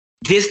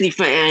Disney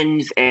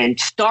fans and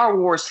Star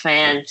Wars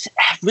fans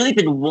have really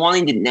been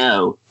wanting to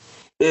know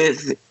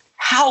is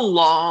how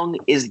long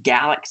is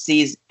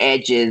Galaxy's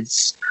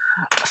Edge's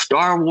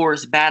Star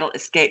Wars Battle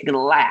Escape going to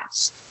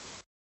last?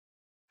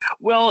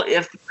 Well,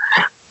 if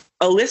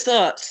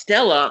Alyssa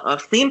Stella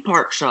of Theme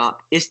Park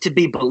Shop is to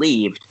be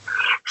believed,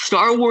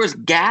 Star Wars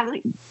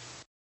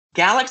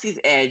Galaxy's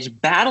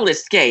Edge Battle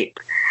Escape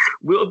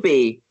will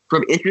be,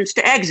 from entrance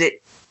to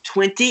exit,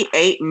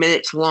 28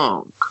 minutes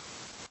long.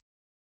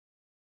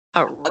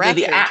 A Although record.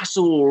 the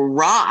actual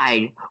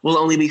ride will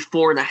only be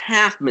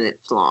 4.5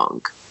 minutes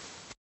long.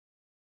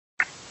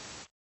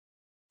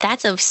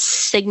 That's a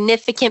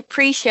significant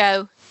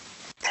pre-show.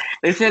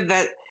 They said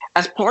that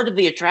as part of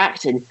the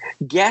attraction,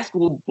 guests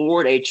will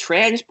board a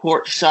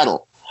transport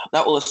shuttle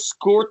that will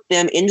escort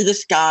them into the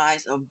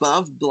skies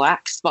above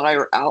Black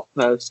Spire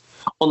Outpost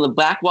on the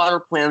Blackwater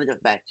planet of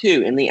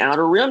Batuu in the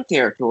Outer Rim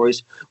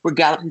territories where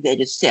Galaxy's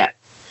Edge is set.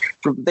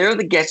 From there,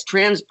 the guest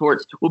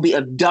transports will be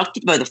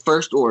abducted by the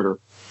First Order,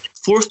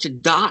 forced to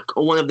dock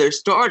on one of their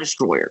Star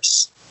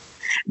Destroyers.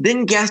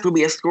 Then guests will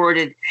be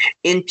escorted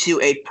into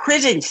a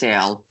prison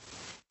cell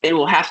and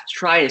will have to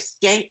try to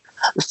escape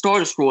the Star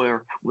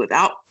Destroyer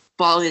without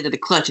falling into the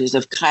clutches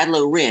of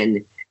Kylo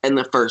Ren and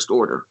the First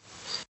Order.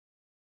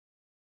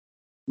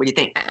 What do you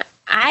think?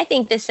 I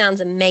think this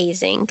sounds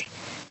amazing.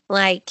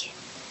 Like,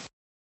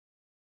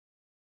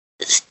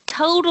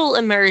 total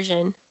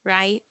immersion,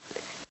 right?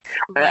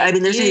 I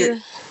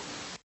mean,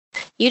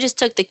 you just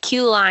took the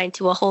queue line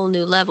to a whole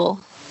new level.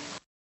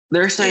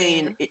 They're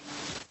saying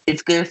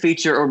it's going to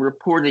feature a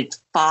reported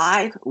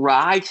 5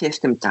 ride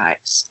system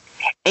types,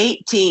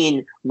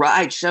 18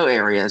 ride show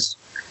areas,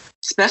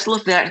 special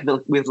effects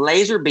with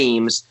laser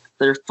beams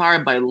that are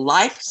fired by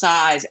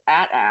life-size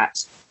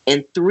AT-ATs,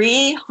 and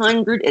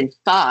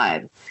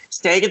 305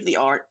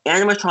 state-of-the-art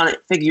animatronic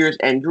figures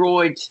and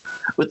droids,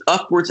 with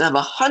upwards of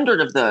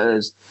 100 of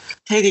those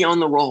taking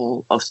on the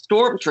role of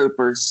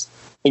stormtroopers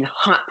in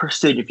hot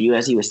pursuit of you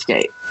as you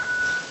escape.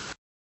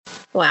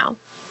 Wow.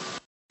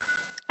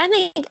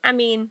 I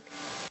mean,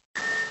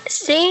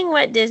 seeing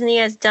what Disney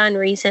has done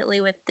recently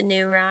with the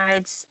new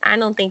rides, I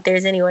don't think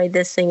there's any way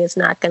this thing is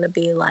not going to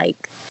be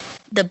like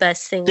the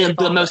best thing they've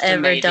most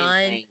ever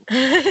done.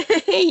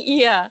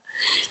 Yeah.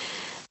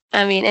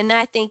 I mean, and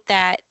I think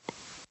that,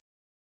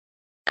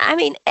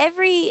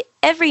 every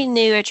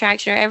new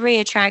attraction or every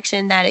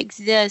attraction that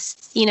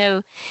exists,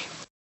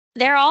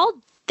 they're all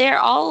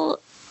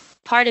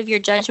part of your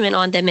judgment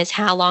on them is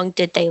how long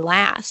did they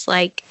last.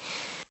 Like,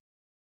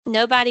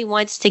 nobody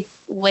wants to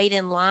wait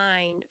in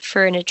line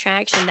for an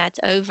attraction that's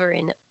over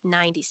in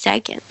 90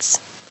 seconds.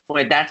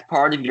 Wait, that's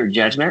part of your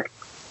judgment?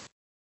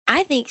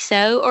 I think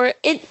so. Or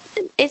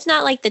it's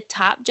not like the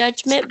top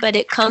judgment, but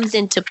it comes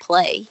into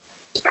play.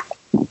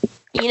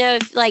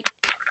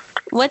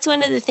 What's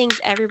one of the things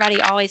everybody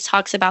always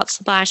talks about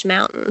Splash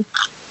Mountain?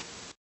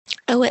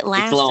 Oh, it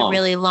lasts a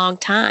really long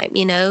time.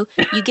 You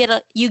get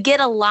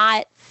a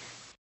lot.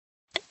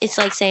 It's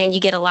like saying you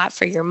get a lot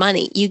for your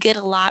money. You get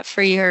a lot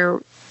for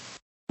your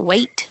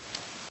weight.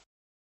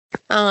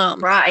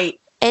 Right.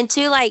 And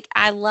two,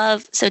 I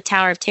love,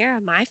 Tower of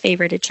Terror, my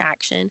favorite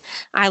attraction.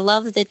 I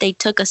love that they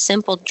took a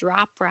simple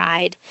drop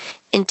ride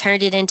and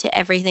turned it into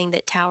everything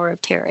that Tower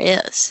of Terror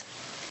is.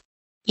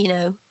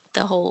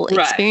 The whole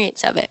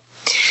experience of it.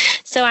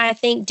 So I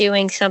think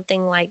doing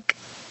something like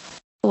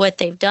what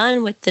they've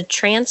done with the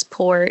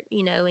transport,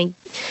 and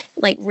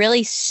like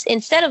really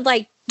instead of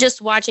like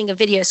just watching a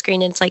video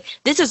screen and it's like,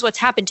 this is what's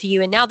happened to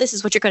you and now this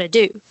is what you're going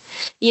to do.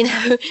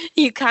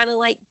 You kind of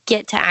like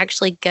get to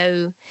actually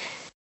go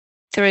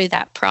through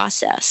that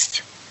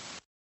process.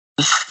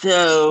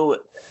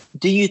 So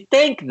do you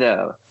think,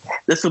 though,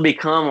 this will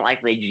become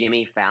like the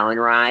Jimmy Fallon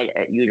ride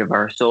at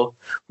Universal,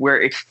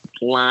 where it's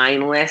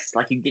lineless?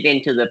 Like you get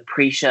into the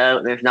pre-show,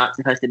 and there's not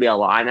supposed to be a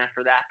line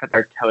after that, but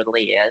there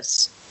totally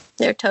is.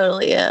 There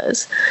totally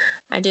is.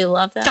 I do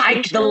love that.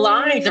 Like the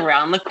line's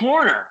around the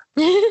corner.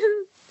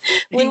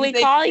 When we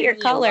call your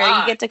color,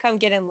 you get to come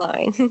get in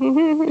line.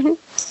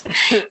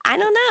 I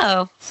don't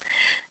know.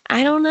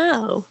 I don't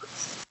know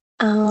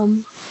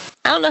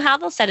how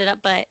they'll set it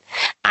up, but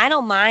I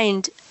don't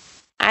mind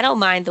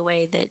the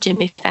way that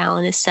Jimmy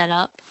Fallon is set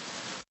up.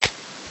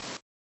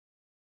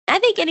 I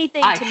think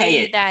anything I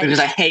hate it because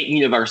I hate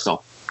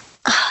Universal.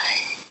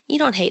 You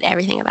don't hate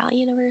everything about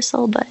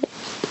Universal, but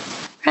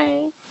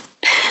right.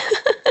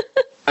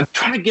 I'm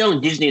trying to get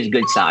on Disney's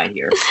good side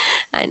here.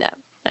 I know.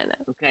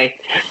 Okay.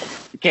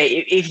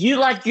 If you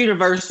like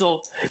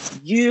Universal,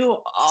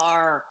 you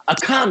are a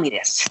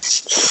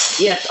communist.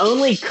 Yes,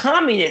 only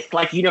communists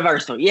like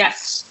Universal.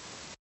 Yes.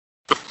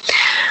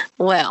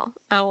 Well,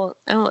 I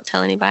won't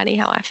tell anybody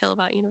how I feel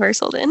about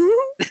Universal then.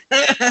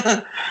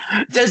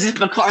 Joseph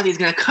McCarthy is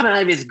going to come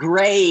out of his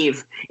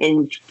grave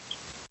and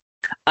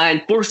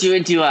force you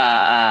into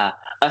a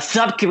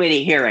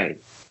subcommittee hearing.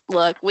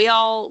 Look, we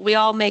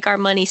all make our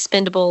money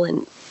spendable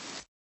in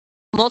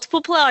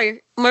multiple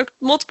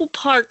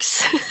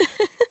parks.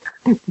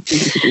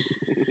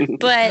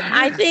 But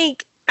I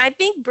think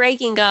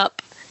breaking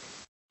up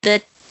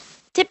the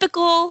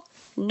typical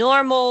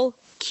normal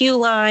queue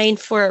line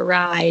for a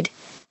ride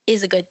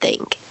is a good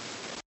thing.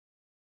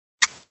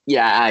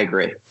 Yeah, I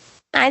agree.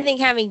 I think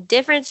having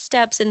different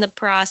steps in the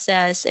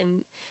process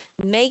and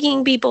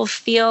making people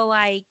feel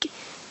like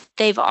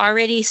they've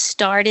already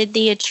started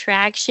the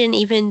attraction,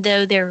 even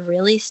though they're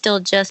really still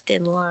just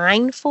in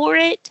line for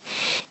it,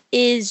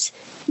 is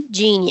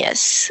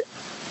genius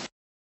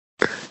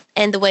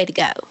and the way to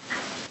go.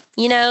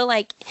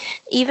 Like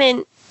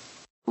even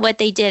what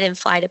they did in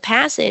Flight of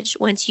Passage,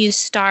 once you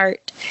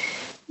start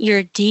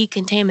your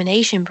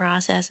decontamination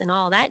process and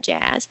all that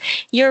jazz,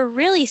 you're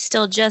really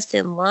still just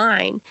in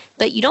line,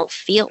 but you don't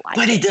feel like it.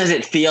 But it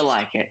doesn't feel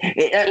like it.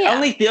 It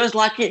only feels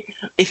like it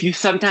if you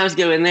sometimes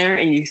go in there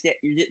and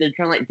they're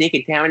trying to like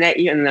decontaminate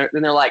you, and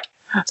they're like,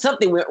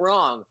 something went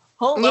wrong.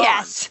 Hold on.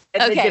 Yes.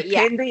 And okay.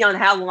 Depending on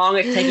how long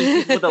it's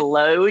taking people to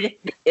load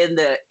in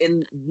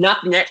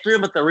not the next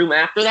room, but the room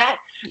after that,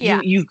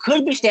 you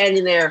could be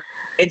standing there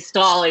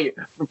installing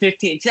for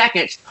 15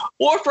 seconds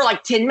or for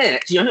like 10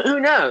 minutes. Who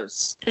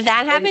knows?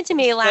 That happened to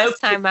me last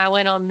time I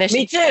went on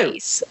Mission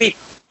Space. Wait,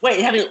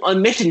 it happened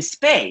on Mission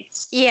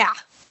Space? Yeah.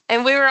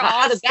 And we were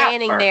all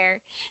standing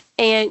there.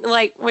 And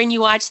like when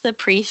you watch the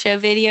pre-show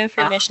video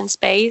for Mission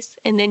Space,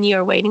 and then you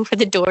are waiting for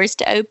the doors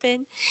to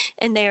open,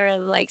 and they were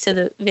like, so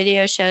the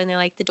video show, and they're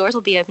like, the doors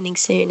will be opening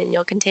soon, and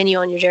you'll continue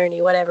on your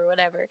journey,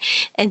 whatever.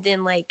 And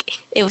then like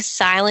it was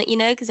silent,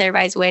 because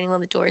everybody's waiting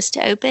on the doors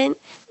to open,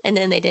 and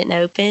then they didn't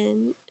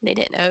open,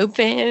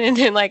 and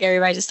then like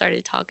everybody just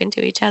started talking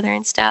to each other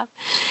and stuff,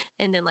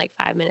 and then like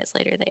 5 minutes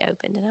later they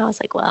opened, and I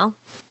was like, well,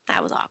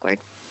 that was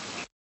awkward.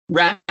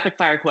 Rapid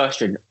fire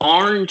question: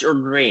 orange or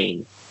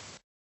green?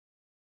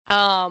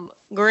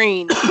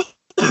 Green.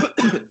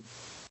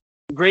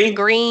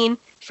 Green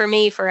for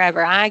me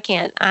forever.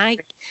 Green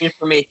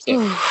for me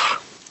too.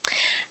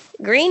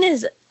 Green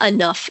is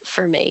enough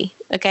for me.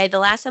 Okay, the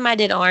last time I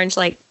did orange,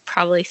 like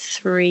probably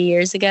 3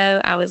 years ago,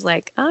 I was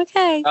like,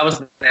 okay. I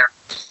was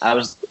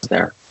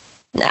there.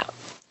 No,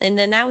 and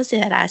then that was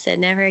it. I said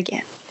never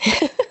again.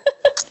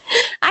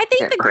 I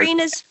think the green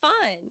is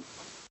fun.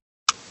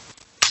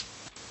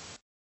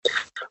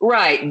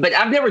 Right, but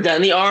I've never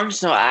done the orange,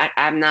 so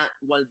I'm not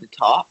one to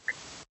talk.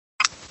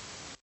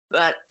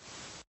 But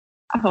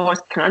I've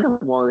always kind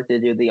of wanted to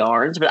do the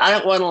orange, but I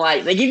don't want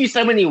to they give you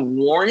so many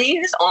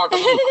warnings on the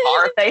little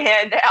card they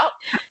hand out.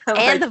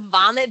 And the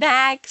vomit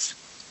bags.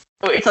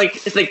 It's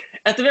like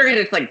at the very end,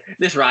 it's like,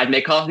 this ride may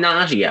cause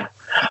nausea,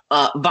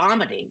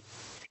 vomiting,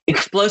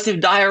 explosive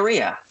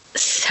diarrhea.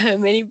 So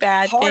many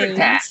bad heart things.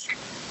 Attack,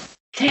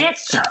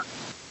 cancer.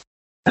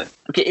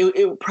 Okay,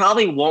 it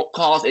probably won't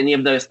cause any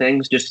of those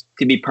things, just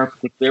to be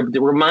perfectly clear, but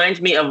it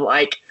reminds me of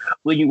like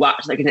when you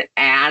watch like an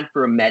ad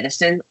for a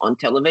medicine on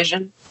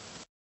television.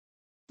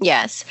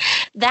 Yes.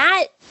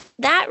 That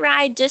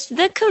ride, just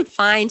the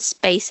confined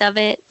space of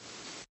it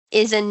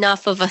is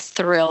enough of a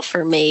thrill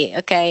for me.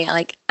 Okay.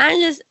 Like I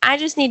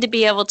just need to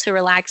be able to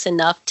relax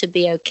enough to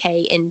be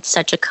okay in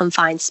such a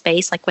confined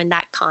space. Like when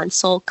that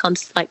console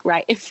comes like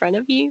right in front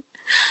of you.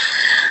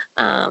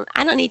 I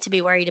don't need to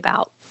be worried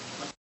about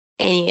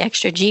any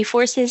extra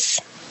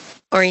G-forces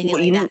or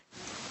anything like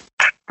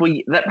that. Well,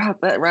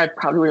 that ride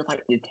probably would have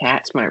like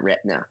detached my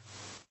retina.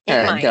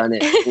 It might. Done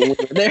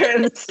it there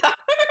in the summer.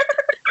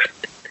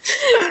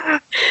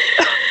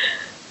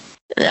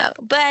 No,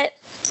 but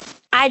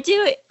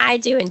I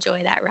do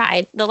enjoy that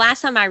ride. The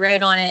last time I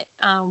rode on it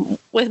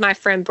with my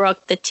friend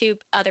Brooke, the two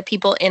other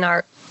people in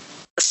our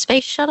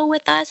space shuttle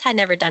with us had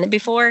never done it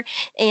before,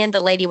 and the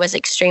lady was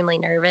extremely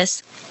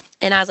nervous.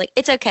 And I was like,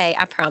 it's okay,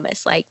 I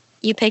promise. Like,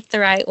 you picked the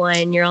right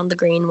one, you're on the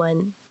green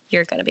one,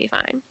 you're going to be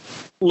fine.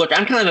 Look,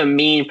 I'm kind of a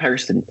mean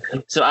person,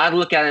 so I'd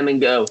look at him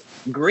and go,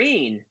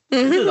 green?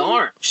 This is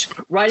orange.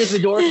 Right as the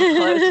doors were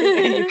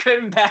closing and you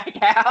couldn't back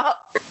out.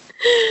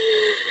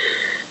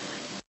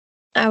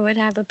 I would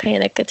have a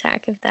panic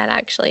attack if that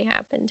actually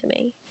happened to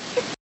me.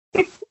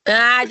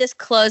 I just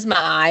close my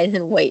eyes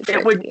and wait for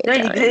it to be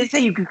done. They say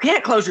you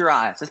can't close your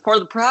eyes. That's part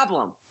of the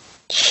problem.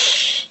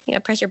 You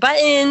gotta press your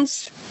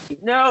buttons.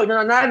 No,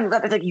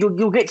 not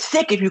you'll get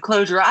sick if you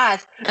close your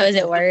eyes. Oh, is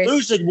it worse? The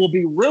illusion will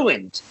be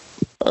ruined.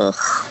 Ugh.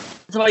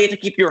 That's why you have to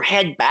keep your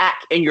head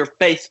back and your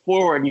face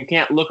forward and you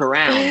can't look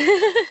around.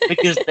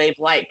 Because they've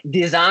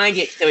designed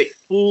it so it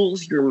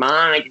fools your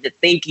mind into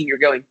thinking you're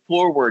going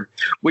forward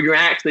when you're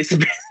actually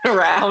spinning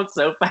around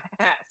so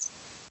fast.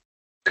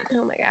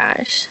 Oh my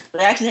gosh. They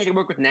actually had to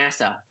work with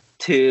NASA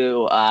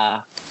to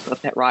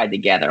put that ride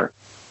together.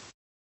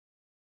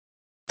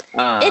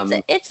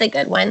 It's a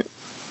good one.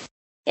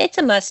 It's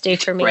a must do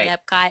for me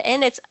at Epcot,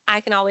 and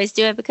I can always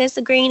do it because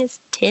the green is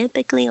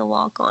typically a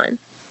walk on.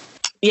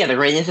 Yeah, the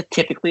green is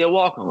typically a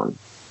walk on.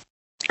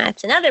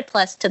 That's another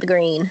plus to the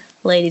green,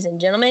 ladies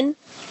and gentlemen.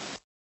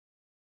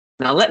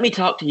 Now let me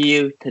talk to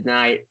you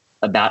tonight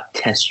about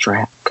Test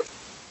Track.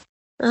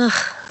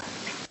 Ugh.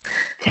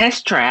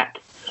 Test Track.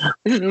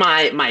 This is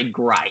my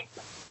gripe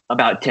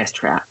about Test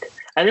Track.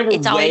 I never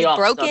it's way off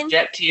broken?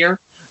 subject here.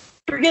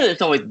 Forget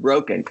it's always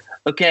broken.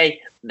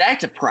 Okay,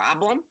 that's a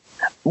problem.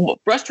 What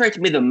frustrates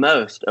me the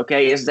most,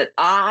 okay, is that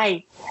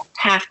I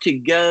have to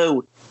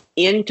go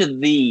into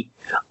you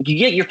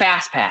get your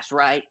Fast Pass,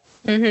 right?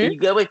 Mm-hmm. You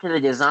go into the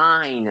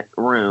design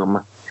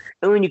room,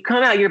 and when you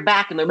come out, you're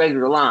back in the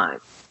regular line.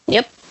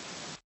 Yep.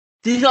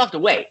 So you still have to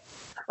wait,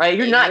 right?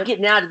 You're not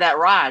getting out of that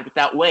ride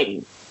without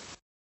waiting.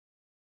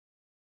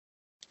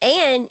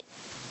 And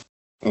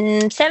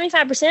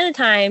 75% of the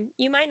time,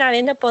 you might not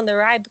end up on the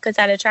ride because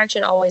that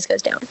attraction always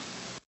goes down.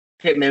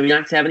 Okay, maybe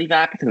not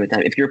 75% of the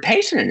time. If you're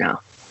patient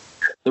enough,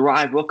 the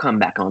ride will come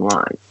back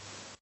online.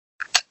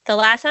 The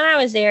last time I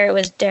was there, it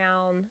was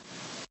down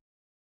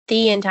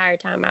the entire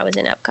time I was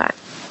in Epcot.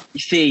 You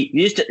see,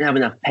 you just didn't have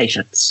enough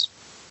patience.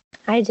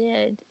 I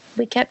did.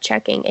 We kept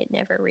checking. It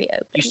never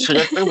reopened. You should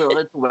have been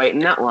willing to wait in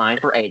that line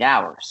for 8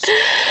 hours.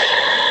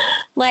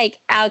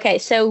 Okay,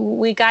 so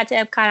we got to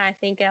Epcot, I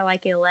think, at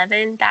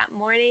 11 that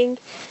morning.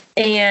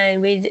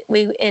 And we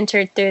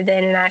entered through the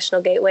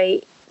International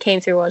Gateway,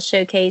 came through World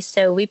Showcase.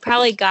 So we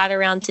probably got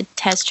around to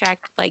Test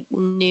Track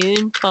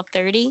noon,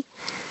 12:30.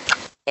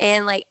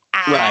 And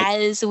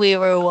as we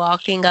were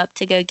walking up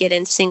to go get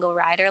in single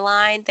rider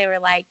line, they were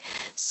like,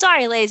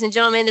 sorry, ladies and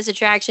gentlemen, this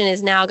attraction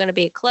is now going to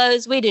be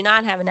closed. We do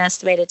not have an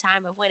estimated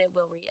time of when it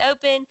will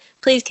reopen.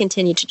 Please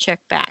continue to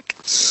check back.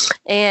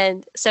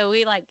 And so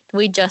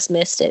we just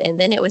missed it. And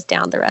then it was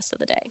down the rest of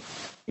the day.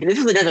 And this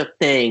is another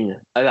thing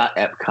about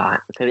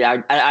Epcot.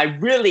 Because I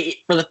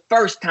really, for the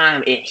first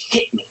time, it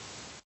hit me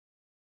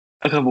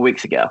a couple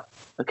weeks ago.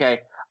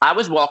 Okay. I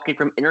was walking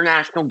from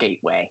International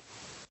Gateway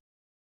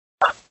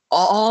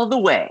all the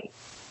way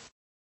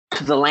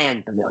to the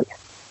Land Pavilion.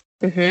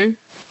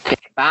 Mm-hmm.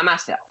 By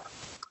myself.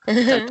 So I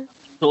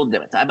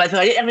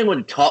didn't even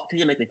want to talk to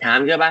you, make the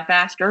time go by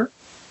faster.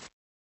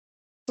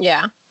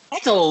 Yeah.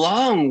 That's a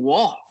long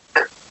walk.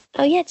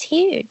 Oh, yeah, it's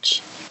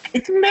huge.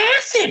 It's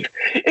massive.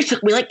 It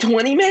took me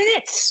 20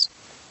 minutes.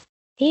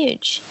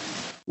 Huge.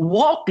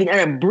 Walking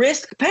at a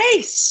brisk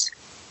pace.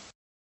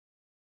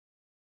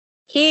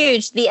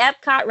 Huge. The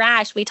Epcot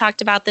rash, we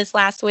talked about this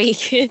last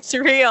week. It's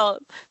real.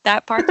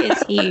 That park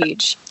is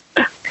huge.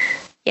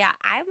 Yeah,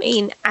 I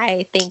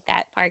think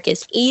that park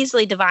is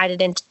easily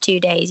divided into 2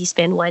 days. You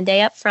spend 1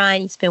 day up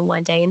front, you spend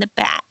 1 day in the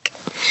back.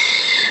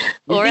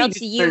 Or else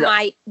you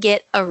might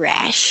get a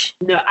rash.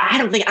 No, I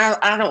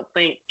don't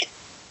think.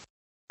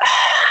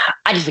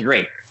 I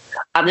disagree.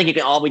 I think it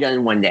can all be done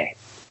in 1 day.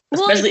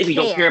 Especially if you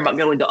don't care about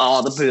going to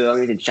all the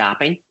pavilions and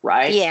shopping,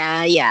 right?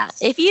 Yeah.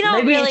 If you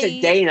don't maybe it's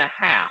a day and a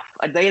half.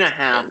 A day and a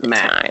half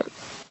max.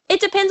 It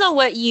depends on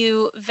what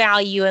you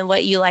value and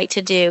what you like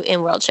to do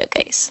in World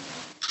Showcase.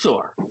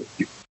 Sure.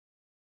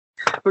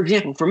 For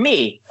example, for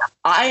me,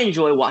 I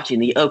enjoy watching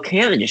the O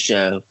Canada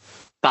show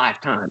 5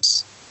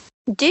 times.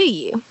 Do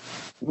you?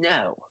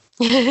 No.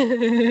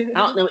 I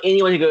don't know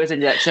anyone who goes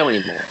into that show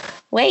anymore.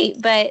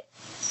 Wait, but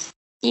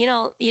you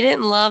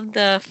didn't love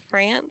the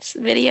France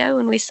video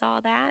when we saw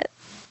that?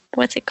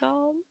 What's it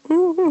called?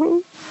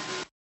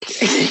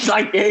 It's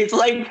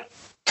like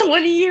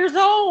 20 years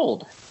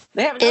old.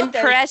 They haven't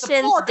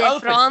Impressions de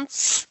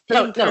France.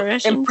 No,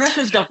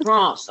 Impressions de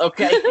France,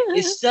 okay,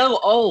 is so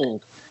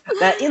old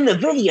that in the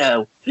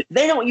video,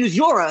 they don't use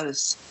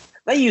euros.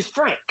 They use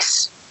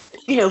francs.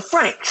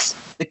 Francs,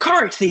 the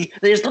currency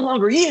that is no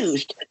longer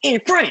used in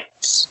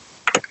France.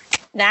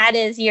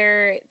 That's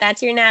your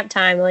nap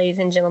time, ladies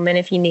and gentlemen,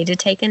 if you need to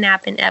take a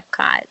nap in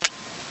Epcot.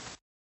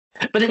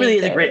 But it really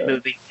is a great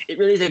movie. It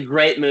really is a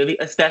great movie,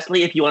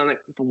 especially if you want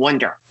to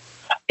wonder.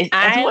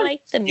 I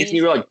like the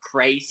Disney World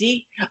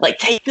crazy. Like,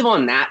 take them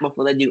on that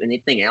before they do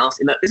anything else.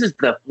 And this is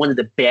one of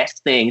the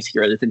best things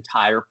here in this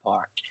entire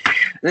park.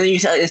 And then you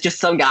say it's just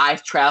some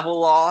guy's travel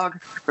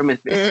log from his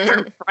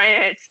visit to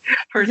France,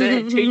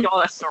 presented to you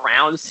on a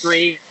surround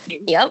screen.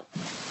 Yep.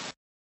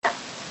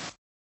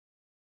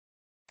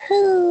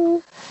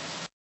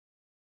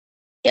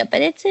 Yeah,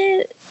 but it's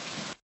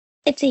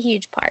a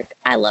huge park.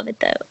 I love it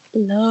though.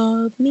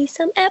 Love me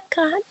some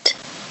Epcot.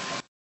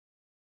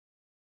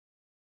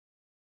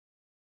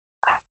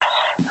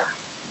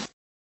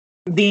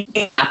 The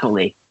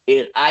Napoli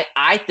is,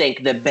 I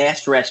think, the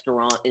best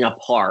restaurant in a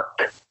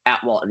park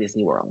at Walt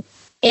Disney World.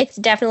 It's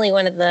definitely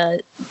one of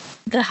the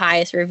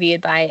highest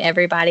reviewed by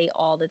everybody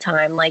all the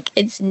time. Like,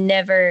 it's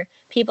never,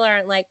 people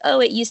aren't like, oh,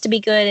 it used to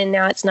be good and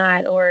now it's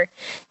not, or,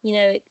 you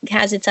know, it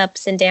has its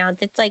ups and downs.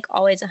 It's like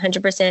always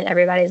 100%.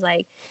 Everybody's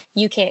like,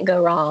 you can't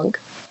go wrong.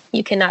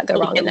 You cannot go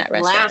wrong in that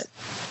restaurant.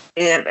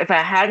 If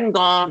I hadn't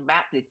gone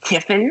back to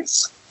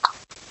Tiffin's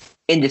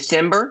in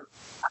December,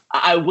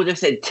 I would have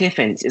said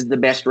Tiffin's is the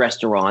best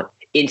restaurant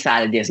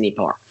inside a Disney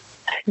park.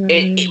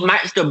 It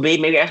might still be.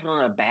 Maybe I was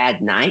on a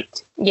bad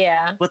night.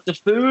 Yeah. But the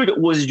food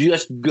was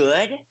just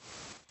good.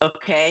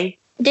 Okay.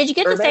 Did you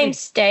get the same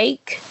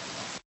steak?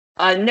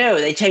 No,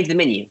 they changed the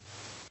menu.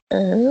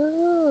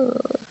 Oh.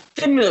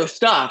 Similar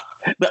stuff,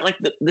 but like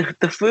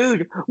the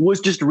food was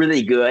just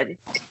really good.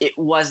 It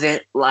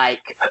wasn't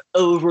like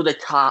over the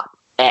top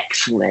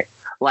excellent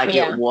like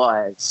it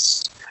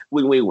was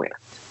when we went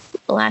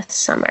last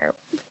summer.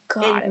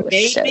 God, it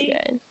was so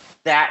good.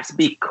 That's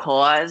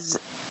because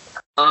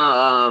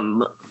I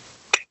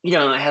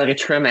had like a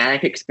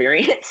traumatic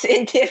experience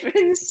in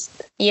Tiffin's.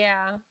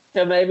 Yeah.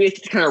 So maybe it's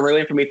just kind of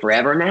ruined for me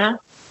forever now.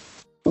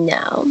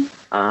 No.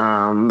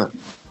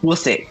 We'll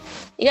see.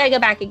 You gotta go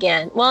back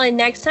again. Well, and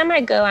next time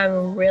I go,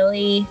 I'm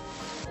really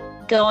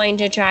going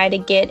to try to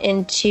get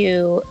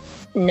into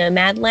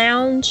Nomad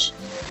Lounge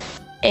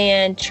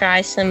and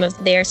try some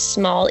of their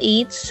small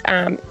eats.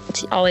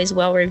 It's always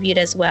well reviewed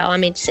as well. I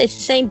mean, it's the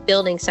same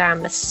building, so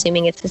I'm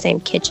assuming it's the same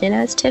kitchen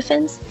as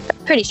Tiffin's.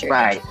 Pretty sure.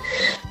 Right.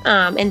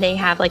 And they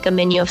have like a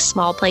menu of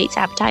small plates,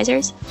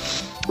 appetizers.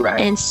 Right.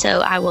 And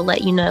so I will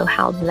let you know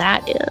how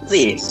that is.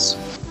 Please.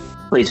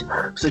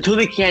 So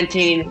Tubi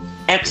Canteen,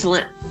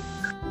 excellent.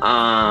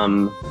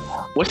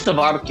 What's the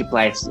barbecue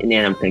place in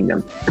Animal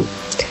Kingdom?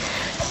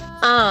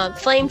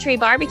 Flame Tree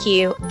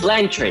Barbecue.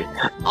 Flame Tree.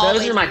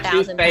 Those are my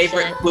 2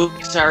 favorite food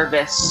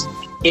service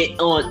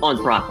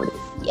on property.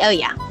 Oh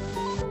yeah,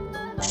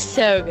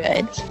 so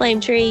good.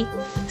 Flame Tree,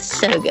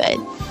 so good.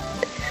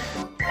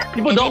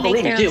 People don't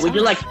believe it too. When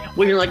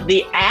you're like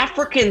the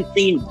African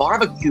themed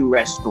barbecue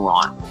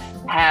restaurant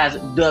has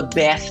the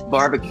best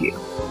barbecue.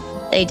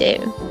 They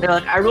do. They're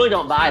like, I really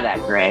don't buy that,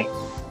 Gray.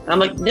 And I'm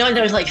like, no,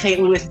 it's like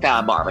St. Louis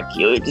style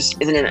barbecue. It just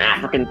isn't an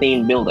African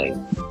themed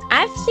building.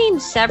 I've seen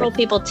several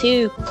people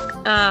too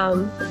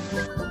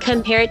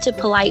compare it to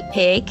Polite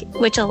Pig,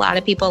 which a lot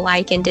of people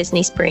like in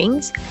Disney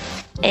Springs.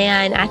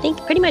 And I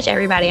think pretty much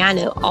everybody I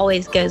know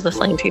always goes with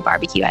Flame Tree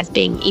Barbecue as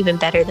being even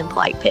better than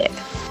Polite Pig.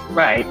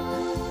 Right.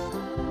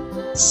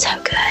 So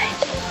good.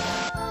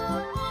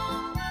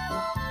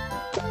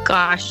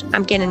 Gosh,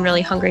 I'm getting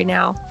really hungry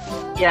now.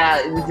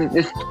 Yeah,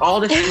 all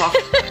this talk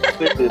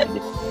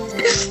food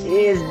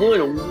is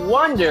doing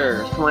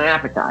wonders for my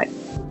appetite.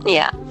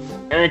 Yeah.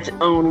 And it's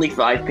only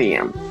 5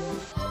 p.m.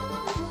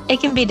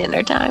 It can be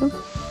dinner time.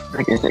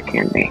 I guess it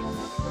can be.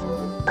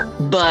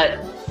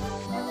 But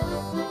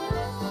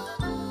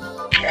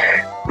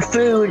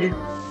food,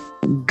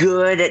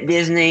 good at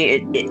Disney.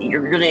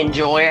 You're going to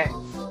enjoy it.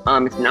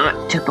 It's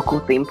not typical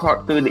theme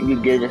park food that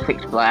you get at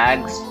Six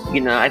Flags.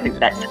 I think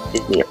that's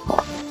Disney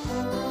park.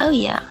 Oh,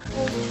 yeah.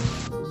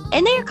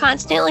 And they're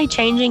constantly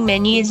changing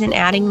menus and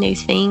adding new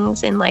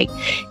things, and like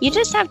you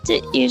just have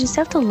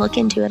to look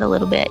into it a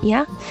little bit.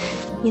 Yeah,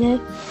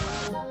 you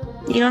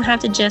don't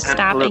have to just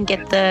stop and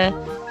get the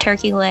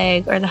turkey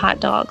leg or the hot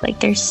dog.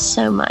 Like, there's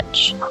so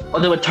much.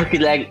 Although a turkey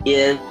leg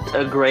is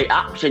a great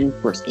option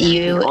for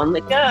you on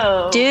the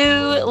go.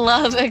 Do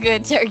love a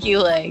good turkey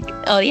leg.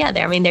 Oh yeah,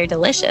 they're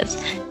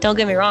delicious. Don't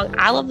get me wrong.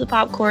 I love the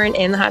popcorn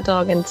and the hot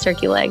dog and the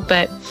turkey leg,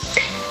 but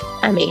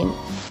I mean,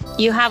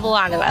 you have a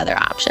lot of other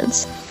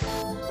options.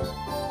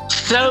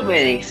 So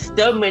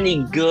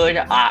many good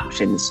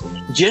options.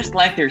 Just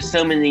like there's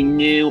so many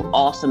new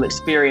awesome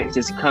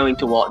experiences coming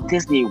to Walt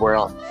Disney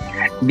World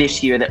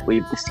this year that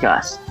we've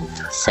discussed.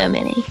 So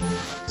many.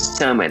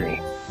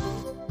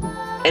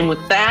 And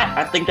with that,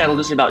 I think that'll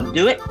just about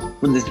do it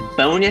with this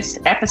bonus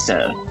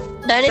episode.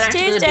 Bonus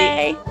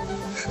Tuesday.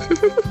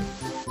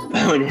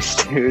 Bonus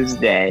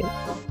Tuesday.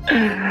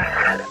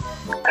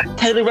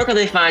 Taylor, where can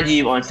they find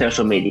you on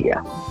social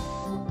media?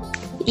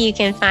 You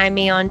can find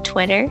me on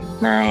Twitter.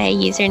 My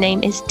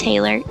username is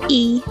Taylor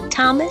E.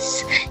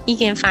 Thomas. You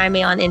can find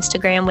me on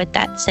Instagram with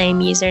that same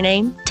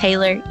username,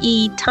 Taylor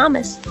E.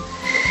 Thomas.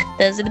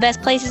 Those are the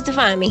best places to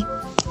find me.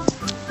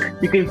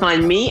 You can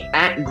find me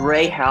at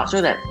Gray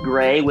Houser. That's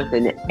Gray with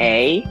an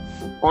A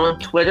on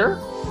Twitter.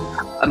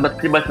 That's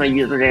pretty much my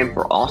username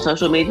for all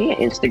social media: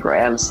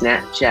 Instagram,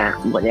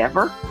 Snapchat,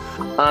 whatever.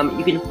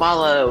 You can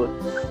follow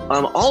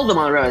all of the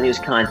Monorail News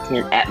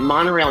content at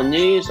Monorail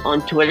News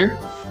on Twitter,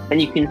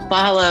 and you can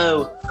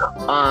follow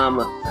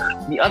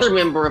the other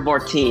member of our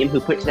team who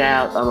puts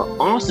out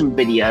awesome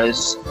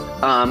videos,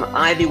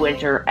 Ivy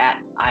Winter,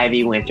 at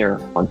Ivy Winter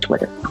on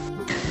Twitter.